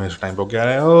भुने बैठे हुए इस टाइम पर, कह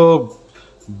रहे हैं ओ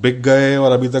बिक गए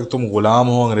और अभी तक तुम गुलाम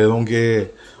हो अंग्रेज़ों के,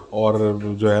 और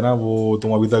जो है ना वो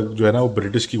तुम अभी तक जो है ना वो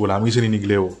ब्रिटिश की गुलामी से नहीं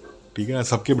निकले हो, ठीक है ना।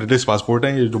 सबके ब्रिटिश पासपोर्ट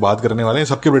हैं, ये जो बात करने वाले हैं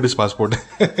सबके ब्रिटिश पासपोर्ट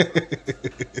हैं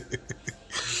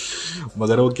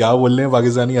मगर वो क्या बोल रहे हैं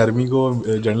पाकिस्तानी आर्मी को,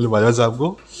 जनरल बाजवा साहब को,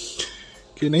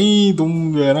 कि नहीं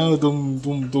तुम जो है ना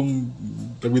तुम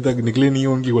अभी तक निकले नहीं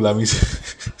हो उनकी गुलामी से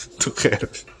तो खैर,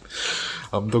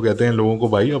 हम तो कहते हैं लोगों को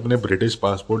भाई अपने ब्रिटिश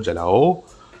पासपोर्ट जलाओ,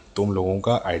 तुम लोगों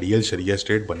का आइडियल शरिया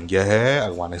स्टेट बन गया है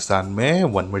अफगानिस्तान में,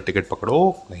 वन वे टिकट पकड़ो,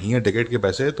 नहीं है टिकट के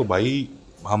पैसे तो भाई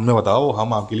हमें बताओ,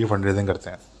 हम आपके लिए फंड रेजिंग करते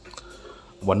हैं,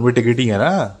 वन वे टिकट ही है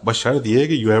ना, बस शर्त ये है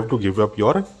कि you have to give up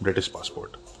your British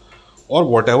passport, और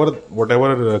what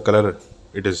ever colour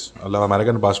it is, मतलब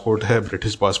अमेरिकन पासपोर्ट है,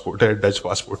 ब्रिटिश पासपोर्ट है, डच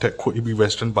पासपोर्ट है, कोई भी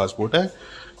वेस्टर्न पासपोर्ट है,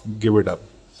 गिव इट अप,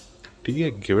 ठीक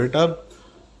है, गिव इट अप।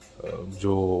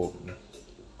 जो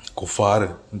कुफार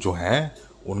जो हैं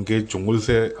उनके चुंगल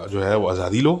से जो है वो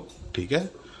आज़ादी लो, ठीक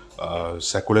है।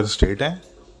 सेकुलर स्टेट है,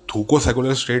 थूको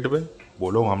सेकुलर स्टेट पे,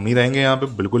 बोलो हम नहीं रहेंगे यहाँ पे,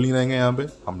 बिल्कुल नहीं रहेंगे यहाँ पे,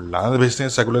 हम लानत भेजते हैं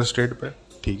सेकुलर स्टेट पे,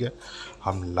 ठीक है।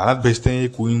 हम लानत भेजते हैं ये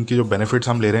क्वीन के जो बेनिफिट्स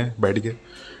हम ले रहे हैं बैठ के,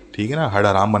 ठीक है ना, हर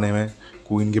आराम बने हुए हैं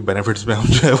क्वीन के बेनिफिट्स पे हम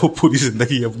जो है वो पूरी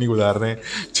ज़िंदगी अपनी गुजार रहे हैं,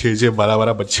 6-6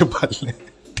 12-12 बच्चे पाल रहे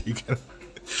हैं, ठीक है।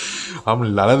 हम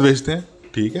लानत भेजते हैं,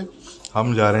 ठीक है।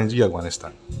 हम जा रहे हैं जी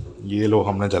अफगानिस्तान, ये लो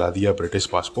हमने जला दिया ब्रिटिश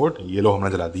पासपोर्ट, ये लो हमने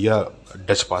जला दिया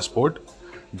डच पासपोर्ट,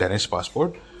 डेनिश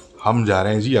पासपोर्ट, हम जा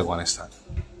रहे हैं जी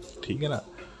अफगानिस्तान, ठीक है ना।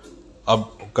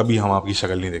 अब कभी हम आपकी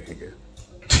शक्ल नहीं देखेंगे,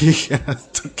 ठीक है।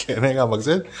 तो कहने का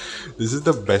मकसद, this is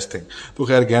the best thing. तो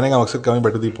खैर कहने का मकसद, coming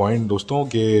back to the point दोस्तों,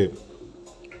 कि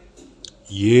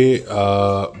ये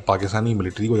पाकिस्तानी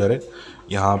मिलिट्री को यार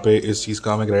यहाँ पे इस चीज़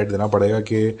का हमें क्रेडिट देना पड़ेगा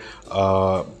कि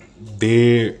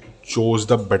दे चोज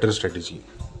द बेटर स्ट्रेटजी,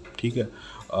 ठीक है।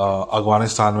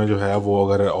 अफगानिस्तान में जो है वो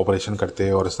अगर ऑपरेशन करते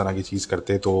और इस तरह की चीज़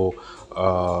करते तो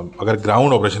अगर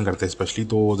ग्राउंड ऑपरेशन करते स्पेशली,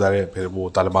 तो ज़ाहिर फिर वो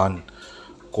तालिबान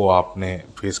को आपने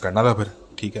फेस करना था फिर,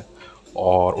 ठीक है,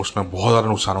 और उसमें बहुत ज़्यादा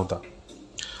नुकसान होता।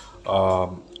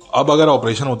 अब अगर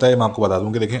ऑपरेशन होता है, मैं आपको बता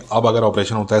दूं कि देखें, अब अगर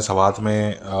ऑपरेशन होता है सवात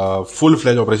में, फुल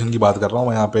फ्लेज ऑपरेशन की बात कर रहा हूँ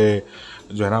मैं यहाँ पे,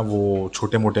 जो है ना वो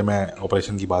छोटे मोटे मैं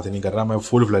ऑपरेशन की बात ही नहीं कर रहा, मैं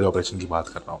फुल फ्लेज ऑपरेशन की बात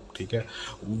कर रहा हूँ, ठीक है।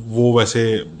 वो वैसे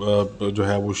जो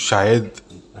है वो शायद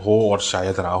हो और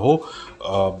शायद ना हो,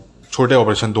 छोटे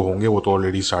ऑपरेशन तो होंगे, वो तो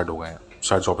ऑलरेडी स्टार्ट हो गए हैं,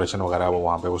 सर्च ऑपरेशन वगैरह वो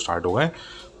वहाँ पे वो स्टार्ट हो गए,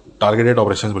 टारगेटेड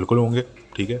ऑपरेशन बिल्कुल होंगे,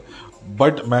 ठीक है।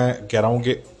 बट मैं कह रहा हूँ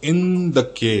कि in the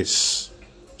case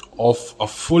of a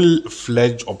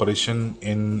full-fledged operation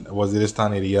in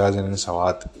Waziristan areas and in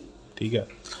Swat, ठीक है,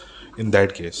 in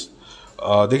that case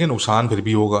देखिए नुकसान फिर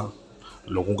भी होगा,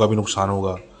 लोगों का भी नुकसान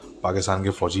होगा, पाकिस्तान के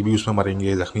फ़ौजी भी उसमें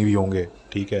मरेंगे, ज़ख्मी भी होंगे,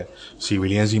 ठीक है,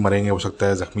 सिविलियंस भी मरेंगे, हो सकता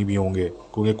है ज़ख्मी भी होंगे,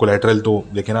 क्योंकि कोलेट्रल तो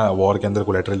देखें ना, वॉर के अंदर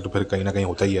कोलेट्रल तो फिर कहीं ना कहीं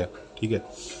होता ही है, ठीक है।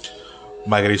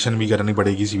 माइग्रेशन भी करनी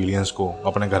पड़ेगी सिविलियंस को,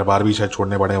 अपने घर बार भी शायद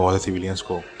छोड़ने पड़े बहुत से सिविलियंस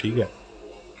को, ठीक है।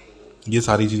 ये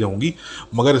सारी चीज़ें होंगी,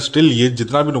 मगर स्टिल ये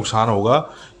जितना भी नुकसान होगा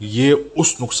ये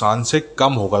उस नुकसान से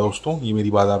कम होगा दोस्तों, ये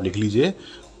मेरी बात आप लिख लीजिए,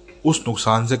 उस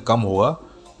नुकसान से कम होगा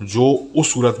जो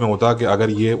उस सूरत में होता कि अगर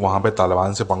ये वहाँ पे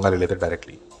तालिबान से पंगा ले लेते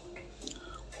डायरेक्टली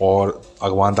और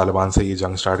अफगान तालिबान से ये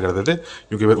जंग स्टार्ट कर देते,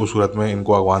 क्योंकि फिर उस सूरत में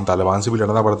इनको अफगान तालिबान से भी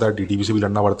लड़ना पड़ता है, टीटीपी से भी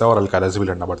लड़ना पड़ता है और अलकायदा से भी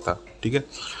लड़ना पड़ता है, ठीक है।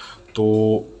 तो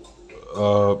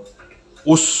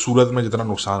उस सूरत में जितना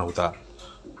नुकसान होता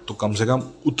तो कम से कम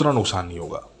उतना नुकसान नहीं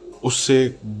होगा,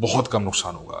 उससे बहुत कम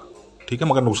नुकसान होगा, ठीक है।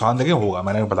 मगर नुकसान देखें होगा,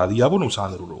 मैंने बता दिया आपको,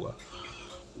 नुकसान ज़रूर होगा,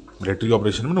 मिलिट्री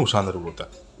ऑपरेशन में नुकसान ज़रूर होता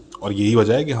है। और यही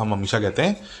वजह है कि हम हमेशा कहते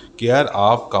हैं कि यार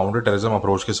आप काउंटर टेररिज्म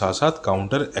अप्रोच के साथ साथ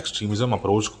काउंटर एक्सट्रीमिज़म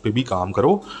अप्रोच पे भी काम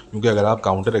करो, क्योंकि अगर आप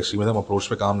काउंटर एक्सट्रीमिज़म अप्रोच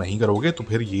पे काम नहीं करोगे तो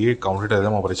फिर ये काउंटर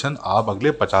टेररिज्म ऑपरेशन आप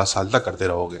अगले 50 साल तक करते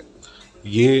रहोगे।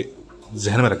 ये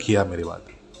जहन में रखिए आप मेरी बात।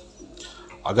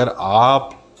 अगर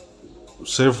आप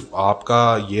सिर्फ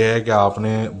आपका ये है कि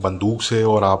आपने बंदूक से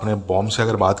और आपने बॉम्ब से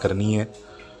अगर बात करनी है,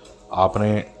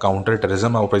 आपने काउंटर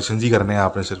टेररिज्म ऑपरेशन ही करने हैं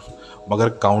आपने सिर्फ, मगर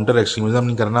काउंटर एक्सट्रीमिज़म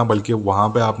नहीं करना, बल्कि वहाँ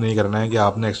पे आपने ये करना है कि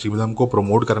आपने एक्सट्रीमिज़म को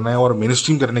प्रमोट करना है और मेन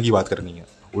स्ट्रीम करने की बात करनी है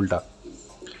उल्टा,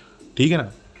 ठीक है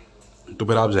ना। तो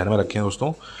फिर आप जहन में रखें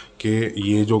दोस्तों कि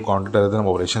ये जो काउंटर टेररिज्म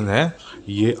ऑपरेशन है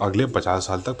ये अगले 50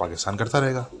 साल तक पाकिस्तान करता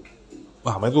रहेगा।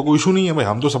 हमें तो कोई इशू नहीं है भाई,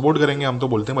 हम तो सपोर्ट करेंगे, हम तो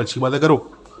बोलते हैं अच्छी बातें करो,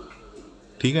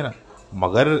 ठीक है ना।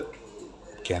 मगर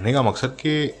कहने का मकसद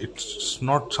कि इट्स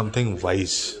नॉट समथिंग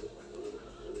वाइज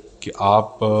कि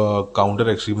आप काउंटर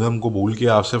एक्सट्रीमिज़म को भूल के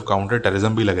आप सिर्फ काउंटर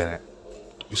टेररिज्म भी लगे रहें।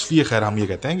 इसलिए खैर हम ये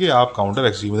कहते हैं कि आप काउंटर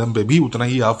एक्सट्रीमिज़म पे भी उतना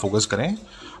ही आप फोकस करें,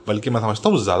 बल्कि मैं समझता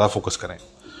हूँ ज़्यादा फोकस करें,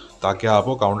 ताकि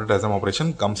आपको काउंटर टेररिज्म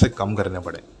ऑपरेशन कम से कम करने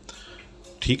पड़े,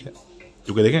 ठीक है।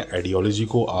 क्योंकि देखें आइडियोलॉजी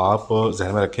को आप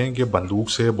जहन में रखें कि बंदूक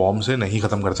से बॉम्ब से नहीं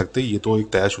ख़त्म कर सकते, ये तो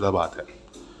एक तयशुदा बात है,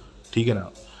 ठीक है ना।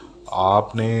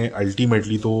 आपने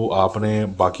अल्टीमेटली तो आपने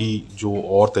बाकी जो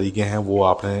और तरीके हैं वो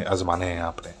आपने आजमाने हैं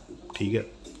आपने, ठीक है।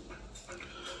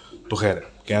 तो खैर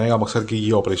कहने का मकसद कि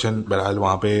ये ऑपरेशन बहरहाल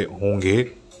वहाँ पे होंगे,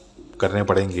 करने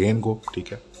पड़ेंगे इनको,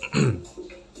 ठीक है।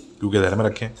 क्योंकि ध्यान में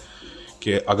रखें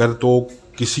कि अगर तो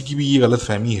किसी की भी ये गलत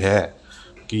फहमी है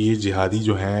कि ये जिहादी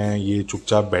जो हैं ये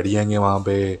चुपचाप बैठ जाएंगे वहाँ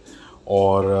पे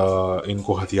और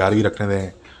इनको हथियार ही रखने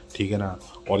दें, ठीक है ना,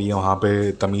 और ये वहाँ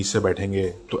पे तमीज़ से बैठेंगे,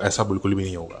 तो ऐसा बिल्कुल भी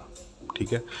नहीं होगा,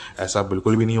 ठीक है। ऐसा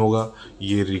बिल्कुल भी नहीं होगा।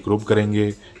 ये रिग्रुप करेंगे,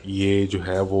 ये जो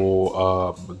है वो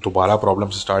दोबारा प्रॉब्लम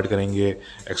स्टार्ट करेंगे,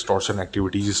 एक्सटॉर्शन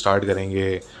एक्टिविटीज़ स्टार्ट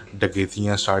करेंगे,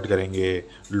 डकैतियाँ स्टार्ट करेंगे,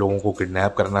 लोगों को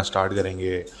किडनैप करना स्टार्ट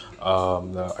करेंगे,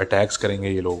 अटैक्स करेंगे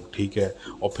ये लोग, ठीक है।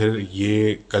 और फिर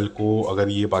ये कल को अगर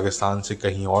ये पाकिस्तान से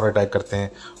कहीं और अटैक करते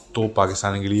हैं तो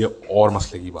पाकिस्तान के लिए और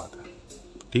मसले की बात है,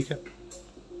 ठीक है।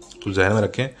 तो जहन में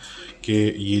रखें कि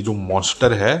ये जो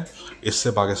मॉन्स्टर है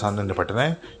इससे पाकिस्तान ने निपटना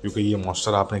है, क्योंकि ये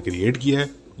मॉन्स्टर आपने क्रिएट किया है,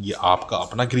 ये आपका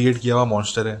अपना क्रिएट किया हुआ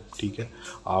मॉन्स्टर है, ठीक है।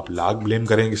 आप लाख ब्लेम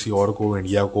करें किसी और को,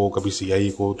 इंडिया को, कभी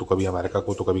CIA को, तो कभी अमेरिका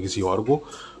को, तो कभी किसी और को।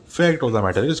 Fact of the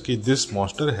matter is कि this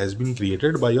monster has been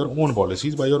created by your own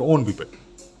policies, by your own people,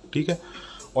 ठीक है।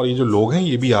 और ये जो लोग हैं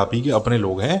ये भी आप ही के अपने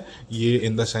लोग हैं। ये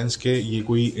इन द सेंस के ये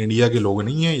कोई इंडिया के लोग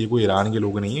नहीं हैं, ये कोई ईरान के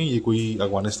लोग नहीं हैं, ये कोई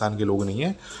अफगानिस्तान के लोग नहीं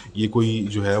हैं, ये कोई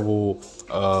जो है वो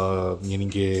यानी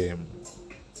कि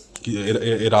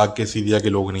इराक के, सीरिया के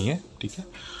लोग नहीं हैं, ठीक है।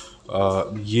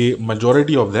 ये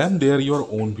majority of them they are your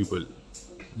own people.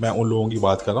 मैं उन लोगों की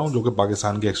बात कर रहा हूँ जो कि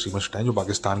पाकिस्तान के एक्सट्रीमिस्ट हैं, जो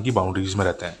पाकिस्तान की बाउंड्रीज में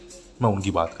रहते हैं, मैं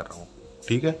उनकी बात कर रहा हूँ,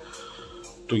 ठीक है।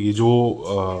 तो ये जो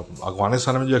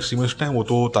अफगानिस्तान में जो एक्सट्रीमिस्ट हैं वो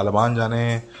तो तालिबान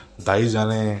जाने, दाइश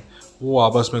जाने, वो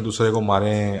आपस में दूसरे को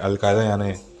मारें, अलकायदा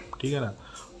जाने, ठीक है ना,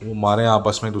 वो मारें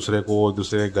आपस में दूसरे को,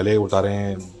 दूसरे के गले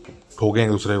उतारें, ठोकें एक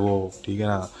दूसरे को, ठीक है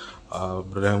ना।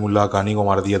 रहमुल्ला कानी को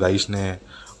मार दिया दाइश ने,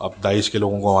 अब दाइश के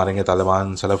लोगों को मारेंगे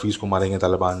तालिबान, सलाफीज़ को मारेंगे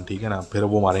तालिबान, ठीक है ना, फिर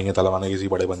वो मारेंगे तालिबान के किसी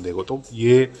बड़े बंदे को। तो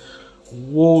ये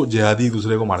वो जिहादी एक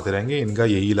दूसरे को मारते रहेंगे, इनका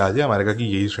यही इलाज है, अमेरिका की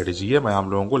यही स्ट्रेटजी है। मैं आप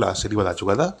लोगों को लास्ट ईयर ही बता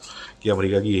चुका था कि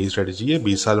अमेरिका की यही स्ट्रेटजी है।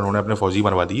 20 साल उन्होंने अपने फौजी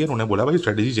बनवा दिए, उन्होंने बोला भाई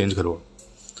स्ट्रेटजी चेंज करो,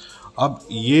 अब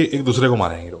ये एक दूसरे को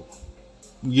मारेंगे लोग,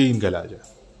 ये इनका इलाज है,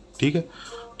 ठीक है।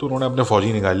 तो उन्होंने अपने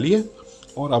फौजी निकाल लिए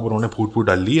और अब उन्होंने फूट फूट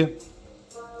डाल ली है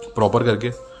प्रॉपर करके,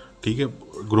 ठीक है।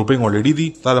 ग्रुपिंग ऑलरेडी थी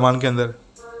तालिबान के अंदर,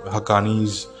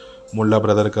 हक्कानीज, मुल्ला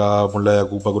ब्रदर का, मुल्ला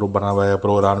याकूब का ग्रुप बना हुआ है,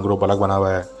 प्रो ईरान ग्रुप अलग बना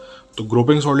हुआ है, तो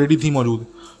ग्रुपिंग्स ऑलरेडी थी मौजूद।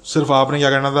 सिर्फ आपने क्या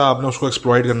करना था, आपने उसको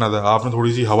एक्सप्लॉइट करना था, आपने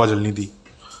थोड़ी सी हवा चलनी थी,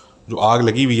 जो आग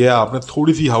लगी हुई है आपने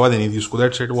थोड़ी सी हवा देनी थी उसको,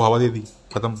 दैट सेट, वो हवा दे दी,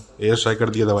 ख़त्म, एयर स्ट्राइक कर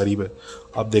दिया दवारी पे।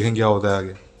 अब देखें क्या होता है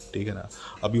आगे, ठीक है ना।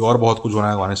 अभी और बहुत कुछ होना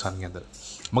है अफगानिस्तान के अंदर,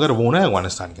 मगर वो ना है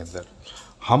अफगानिस्तान के अंदर,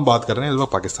 हम बात कर रहे हैं इस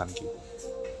वक्त पाकिस्तान की।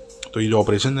 तो ये जो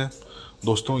ऑपरेशन है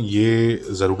दोस्तों, ये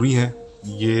ज़रूरी है,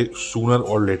 ये सूनर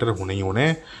और लेटर होने ही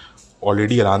होने।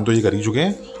 ऑलरेडी ऐलान तो ये कर ही चुके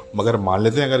हैं, मगर मान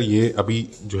लेते हैं अगर ये अभी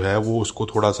जो है वो उसको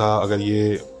थोड़ा सा, अगर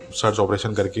ये सर्च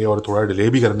ऑपरेशन करके और थोड़ा डिले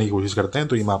भी करने की कोशिश करते हैं,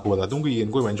 तो ये मैं आपको बता दूं कि ये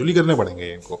इनको इवेंचुअली करने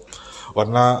पड़ेंगे इनको,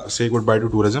 वरना से गुड बाय टू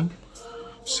टूरिज्म,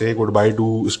 से गुड बाय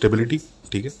टू स्टेबिलिटी,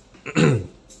 ठीक है।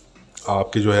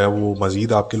 आपके जो है वो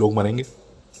मज़ीद आपके लोग मरेंगे,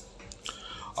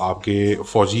 आपके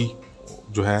फ़ौजी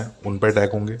जो हैं उन पर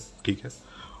अटैक होंगे, ठीक है,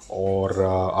 और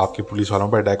आपके पुलिस वालों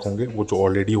पर अटैक होंगे, वो जो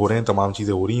ऑलरेडी हो रहे हैं, तमाम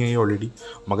चीज़ें हो रही हैं ये ऑलरेडी,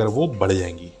 मगर वो बढ़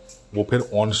जाएंगी, वो फिर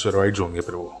ऑन स्टेरॉइड्स होंगे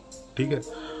फिर वो, ठीक है।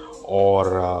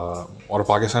 और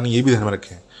पाकिस्तानी ये भी ध्यान में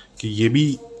रखें कि ये भी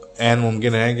ऐन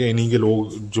मुमकिन है कि इन्हीं के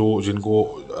लोग जो जिनको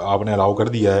आपने अलाउ कर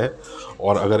दिया है,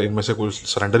 और अगर इनमें से कोई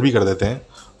सरेंडर भी कर देते हैं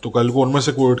तो कल को उनमें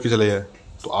से कोई उठ के चले जाए,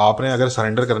 तो आपने अगर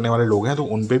सरेंडर करने वाले लोग हैं तो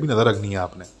उन पर भी नज़र रखनी है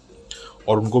आपने,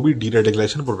 और उनको भी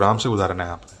डीरेडिकलाइजेशन प्रोग्राम से गुजारना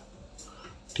है आपने,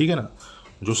 ठीक है ना।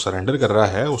 जो सरेंडर कर रहा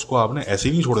है उसको आपने ऐसे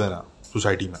ही नहीं छोड़ देना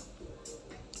सोसाइटी में,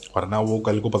 वरना वो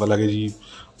कल को पता लगे जी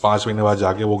 5 महीने बाद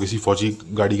जाके वो किसी फौजी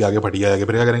गाड़ी के आगे फटिया जाके,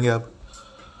 फिर क्या करेंगे आप।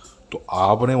 तो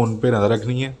आपने उन पर नज़र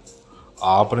रखनी है,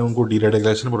 आपने उनको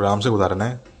डीरेडिकलाइजेशन प्रोग्राम से गुजारना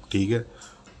है, ठीक है,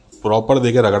 प्रॉपर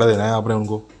दे के रगड़ा देना है आपने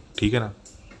उनको, ठीक है ना।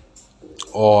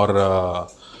 और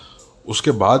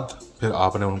उसके बाद फिर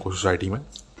आपने उनको सोसाइटी में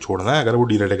छोड़ना है अगर वो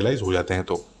डीरेडिकलाइज हो जाते हैं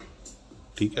तो,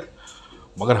 ठीक है।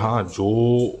 मगर हाँ,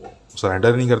 जो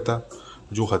सरेंडर नहीं करता,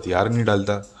 जो हथियार नहीं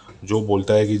डालता, जो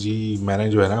बोलता है कि जी मैंने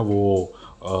जो है ना वो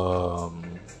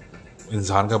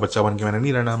इंसान का बच्चा बन के मैंने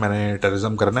नहीं रहना, मैंने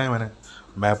टेररिज्म करना है,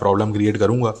 मैं प्रॉब्लम क्रिएट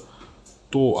करूँगा,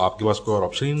 तो आपके पास कोई और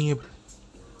ऑप्शन ही नहीं है,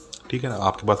 ठीक है ना।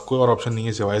 आपके पास कोई और ऑप्शन नहीं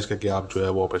है सिवाय इसके कि आप जो है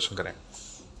वो ऑपरेशन करें।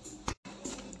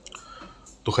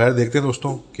 तो खैर देखते हैं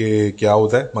दोस्तों कि क्या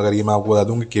होता है, मगर ये मैं आपको बता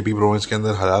दूं कि KP प्रोविंस के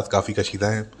अंदर हालात काफ़ी कशीदा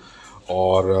हैं,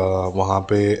 और वहाँ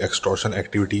पे एक्सटॉर्शन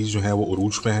एक्टिविटीज़ जो हैं वो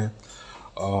उरूज पे हैं।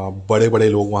 बड़े बड़े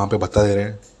लोग वहाँ पे भत्ता दे रहे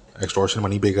हैं, एक्सटॉर्शन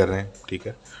मनी पे कर रहे हैं, ठीक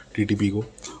है, TTP को,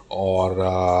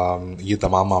 और ये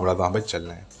तमाम मामला वहाँ पे चल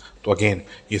रहे हैं। तो अगेन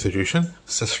ये सिचुएशन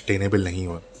सस्टेनेबल नहीं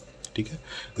हुआ, ठीक है,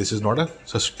 this is not a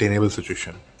sustainable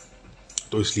situation.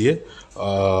 तो इसलिए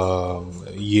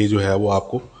ये जो है वो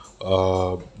आपको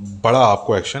बड़ा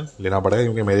आपको एक्शन लेना पड़ेगा,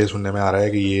 क्योंकि मेरे सुनने में आ रहा है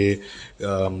कि ये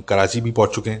कराची भी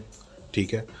पहुंच चुके हैं,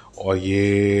 ठीक है, और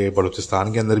ये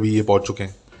बलूचिस्तान के अंदर भी ये पहुंच चुके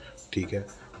हैं, ठीक है,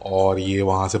 और ये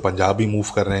वहाँ से पंजाब भी मूव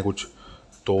कर रहे हैं कुछ।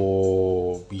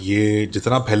 तो ये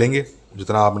जितना फैलेंगे,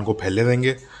 जितना आप इनको फैलने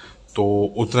देंगे, तो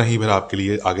उतना ही फिर आपके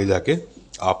लिए आगे जाके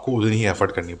आपको उतनी ही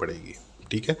एफर्ट करनी पड़ेगी,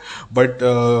 ठीक है। बट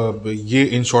ये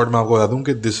इन शॉर्ट मैं आपको बता दूं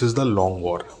कि this is the long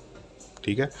war,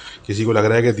 ठीक है। किसी को लग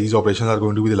रहा है कि these operations are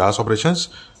going to be the last operations,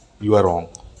 you are wrong,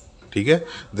 ठीक है।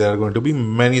 There are going to be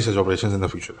many such operations in the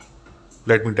future,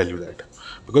 let me tell you that,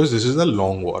 because this is the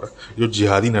long war. जो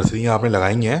जिहादी नर्सरियाँ आपने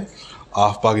लगाई हैं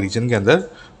of पाक reason के अंदर,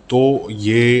 तो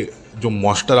ये जो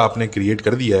मॉन्स्टर आपने क्रिएट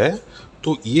कर दिया है,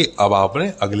 तो ये अब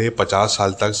आपने अगले 50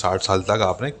 साल तक, 60 साल तक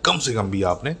आपने कम से कम भी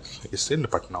आपने इससे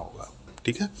निपटना होगा।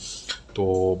 ठीक है,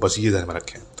 तो बस ये ध्यान में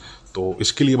रखें। तो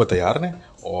इसके लिए बस तैयार रहें,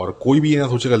 और कोई भी ये ना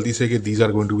सोचे गलती से कि these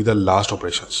are going to be the last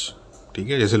operations. ठीक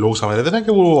है, जैसे लोग समझ रहे थे ना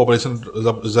कि वो ऑपरेशन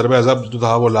ज़रब अज़ब जो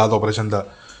था वो लास्ट ऑपरेशन था,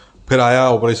 फिर आया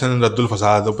ऑपरेशन रद्दुल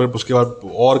फसाद, और फिर उसके बाद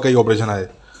और कई ऑपरेशन आए।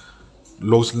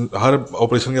 लोग हर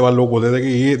ऑपरेशन के बाद लोग बोलते थे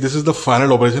कि ये this is the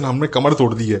final operation, हमने कमर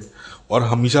तोड़ दी है। और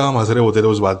हमेशा हम हंस रहे होते थे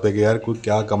उस बात पे कि यार कोई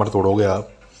क्या कमर तोड़ोगे आप,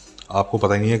 आपको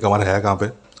पता ही नहीं है कमर है कहाँ पे।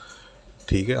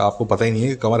 ठीक है, आपको पता ही नहीं है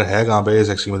कि कमर है कहाँ पे इस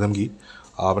एक्सट्रीमिज्म की।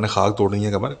 आपने खाक तोड़नी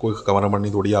है कमर, कोई कमर वमर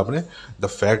नहीं तोड़ी आपने। The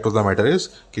fact of the matter is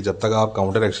कि जब तक आप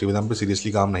काउंटर एक्सट्रीमिज्म पे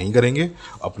सीरियसली काम नहीं करेंगे,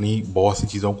 अपनी बहुत सी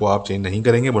चीज़ों को आप चेंज नहीं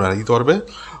करेंगे बुनियादी तौर पे,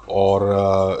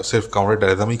 और सिर्फ काउंटर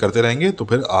टेररिज्म ही करते रहेंगे, तो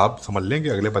फिर आप समझ लें कि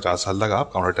अगले 50 साल तक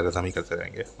आप काउंटर टेररिज्म ही करते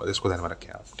रहेंगे। बस इसको ध्यान में रखें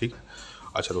आप। ठीक है,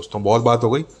 अच्छा दोस्तों, बहुत बात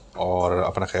हो गई, और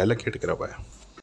अपना ख्याल रखिए। Take care, bye.